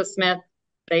Mrs. Smith,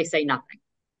 they say nothing.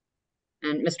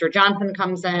 And Mr. Johnson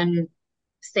comes in,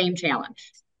 same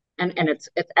challenge. And it's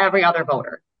every other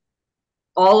voter.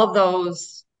 All of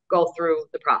those go through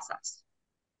the process.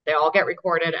 They all get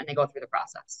recorded and they go through the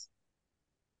process.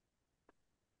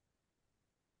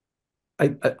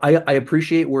 I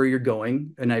appreciate where you're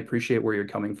going, and I appreciate where you're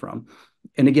coming from.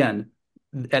 And again,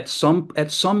 at some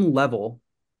level,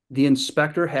 the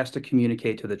inspector has to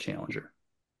communicate to the challenger,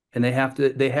 and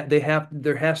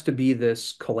there has to be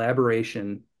this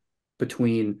collaboration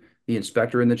between the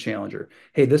inspector and the challenger.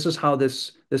 Hey, this is how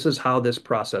this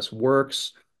process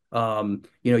works.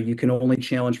 You can only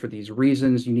challenge for these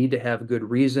reasons. You need to have good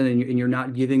reason, and you're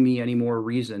not giving me any more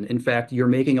reason. In fact, you're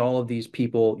making all of these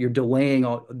people, you're delaying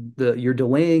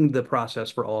the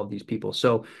process for all of these people.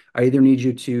 So I either need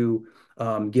you to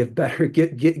give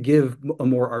a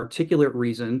more articulate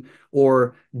reason,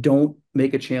 or don't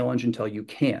make a challenge until you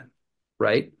can,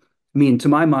 right? I mean, to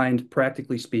my mind,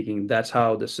 practically speaking, that's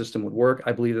how the system would work.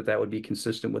 I believe that that would be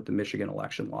consistent with the Michigan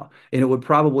election law. And it would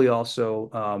probably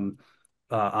also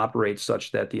operate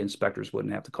such that the inspectors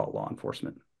wouldn't have to call law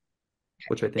enforcement,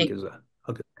 which I think is a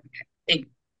good thing.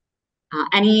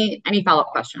 Any follow-up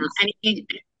questions? Any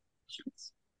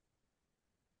questions?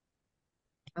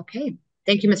 Okay.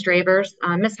 Thank you, Mr. Avers.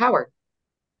 Ms. Howard.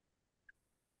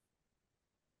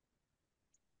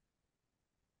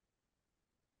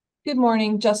 Good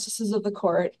morning, Justices of the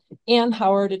Court. Ann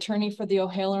Howard, attorney for the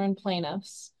O'Halloran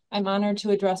plaintiffs. I'm honored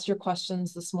to address your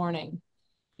questions this morning.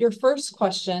 Your first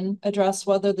question addressed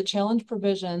whether the challenge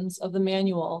provisions of the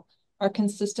manual are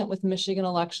consistent with Michigan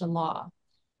election law.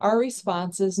 Our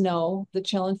response is no, the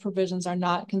challenge provisions are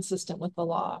not consistent with the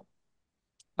law.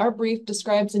 Our brief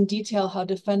describes in detail how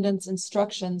defendants'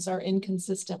 instructions are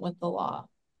inconsistent with the law.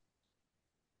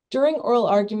 During oral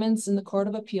arguments in the Court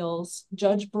of Appeals,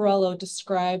 Judge Borrello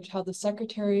described how the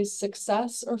Secretary's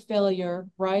success or failure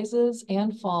rises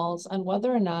and falls on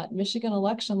whether or not Michigan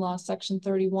election law section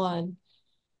 31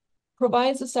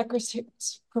 provides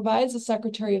the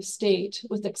Secretary of State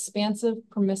with expansive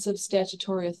permissive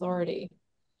statutory authority.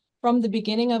 From the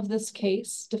beginning of this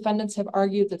case, defendants have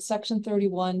argued that section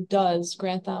 31 does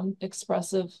grant them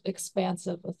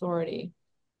expansive authority.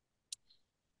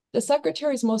 The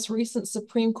Secretary's most recent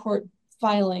Supreme Court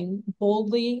filing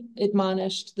boldly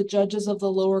admonished the judges of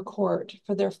the lower court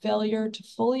for their failure to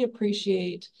fully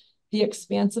appreciate the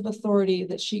expansive authority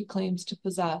that she claims to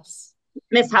possess.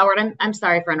 Ms. Howard, I'm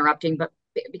sorry for interrupting, but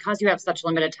because you have such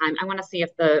limited time, I want to see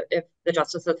if the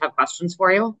justices have questions for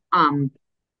you.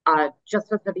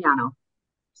 Justice Viviano,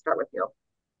 start with you.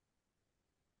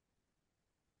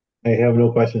 I have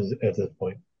no questions at this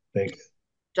point. Thanks.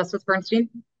 Justice Bernstein?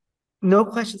 No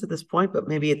questions at this point, but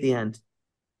maybe at the end.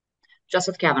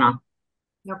 Justice Kavanaugh?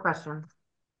 No questions.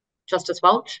 Justice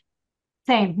Welch?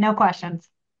 Same, no questions.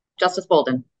 Justice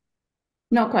Bolden?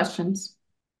 No questions.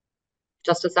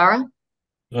 Justice Zara?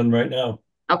 None right now.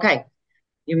 Okay.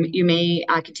 You may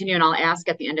continue, and I'll ask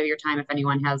at the end of your time if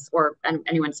anyone has, or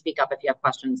anyone speak up if you have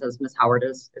questions as Ms. Howard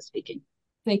is speaking.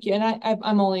 Thank you. And I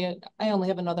only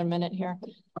have another minute here.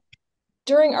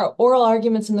 During our oral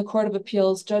arguments in the Court of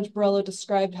Appeals, Judge Borrello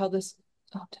described how this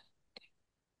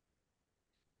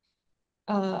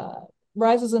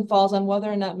rises and falls on whether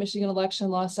or not Michigan election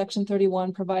law section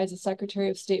 31 provides the Secretary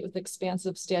of State with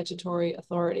expansive statutory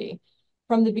authority.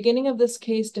 From the beginning of this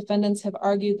case, defendants have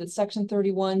argued that section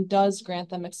 31 does grant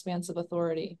them expansive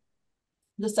authority.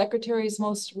 The Secretary's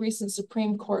most recent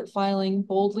Supreme Court filing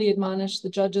boldly admonished the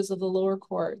judges of the lower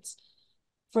courts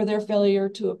for their failure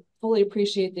to fully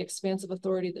appreciate the expansive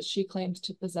authority that she claims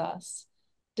to possess.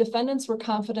 Defendants were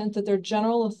confident that their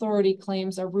general authority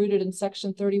claims are rooted in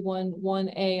section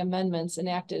 31(1)A amendments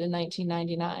enacted in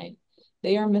 1999.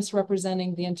 They are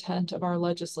misrepresenting the intent of our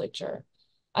legislature.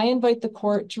 I invite the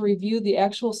court to review the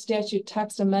actual statute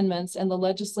text amendments and the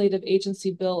legislative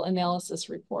agency bill analysis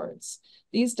reports.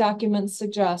 These documents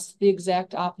suggest the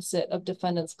exact opposite of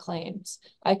defendants' claims.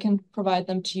 I can provide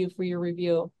them to you for your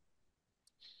review.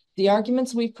 The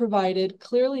arguments we've provided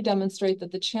clearly demonstrate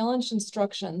that the challenged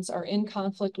instructions are in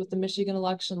conflict with the Michigan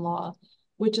election law,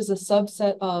 which is a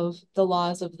subset of the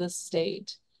laws of this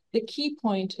state. The key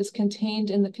point is contained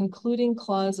in the concluding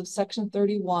clause of section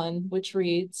 31, which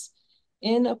reads,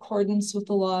 "In accordance with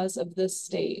the laws of this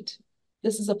state."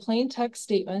 This is a plain text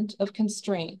statement of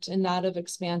constraint and not of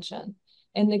expansion,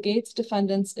 and negates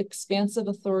defendants' expansive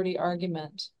authority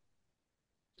argument.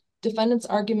 Defendants'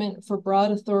 argument for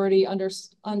broad authority under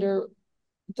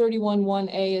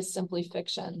 31(1)A is simply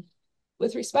fiction.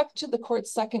 With respect to the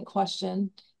court's second question,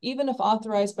 even if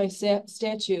authorized by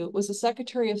statute, was the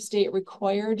Secretary of State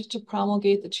required to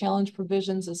promulgate the challenge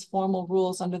provisions as formal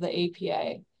rules under the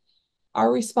APA?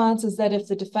 Our response is that if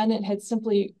the defendant had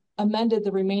simply amended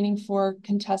the remaining 4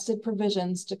 contested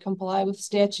provisions to comply with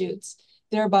statutes,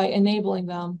 thereby enabling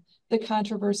them, the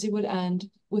controversy would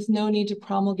end with no need to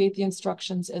promulgate the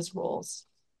instructions as rules.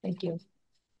 Thank you.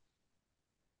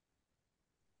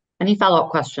 Any follow-up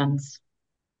questions?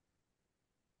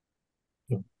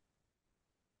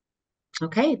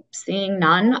 Okay, seeing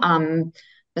none.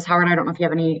 Ms. Howard, I don't know if you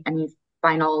have any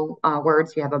final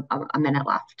words. You have a minute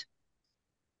left.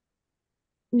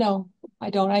 No, I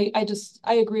don't.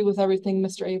 I agree with everything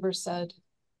Mr. Avers said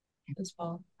as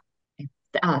well.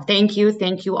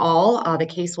 Thank you all. The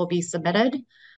case will be submitted.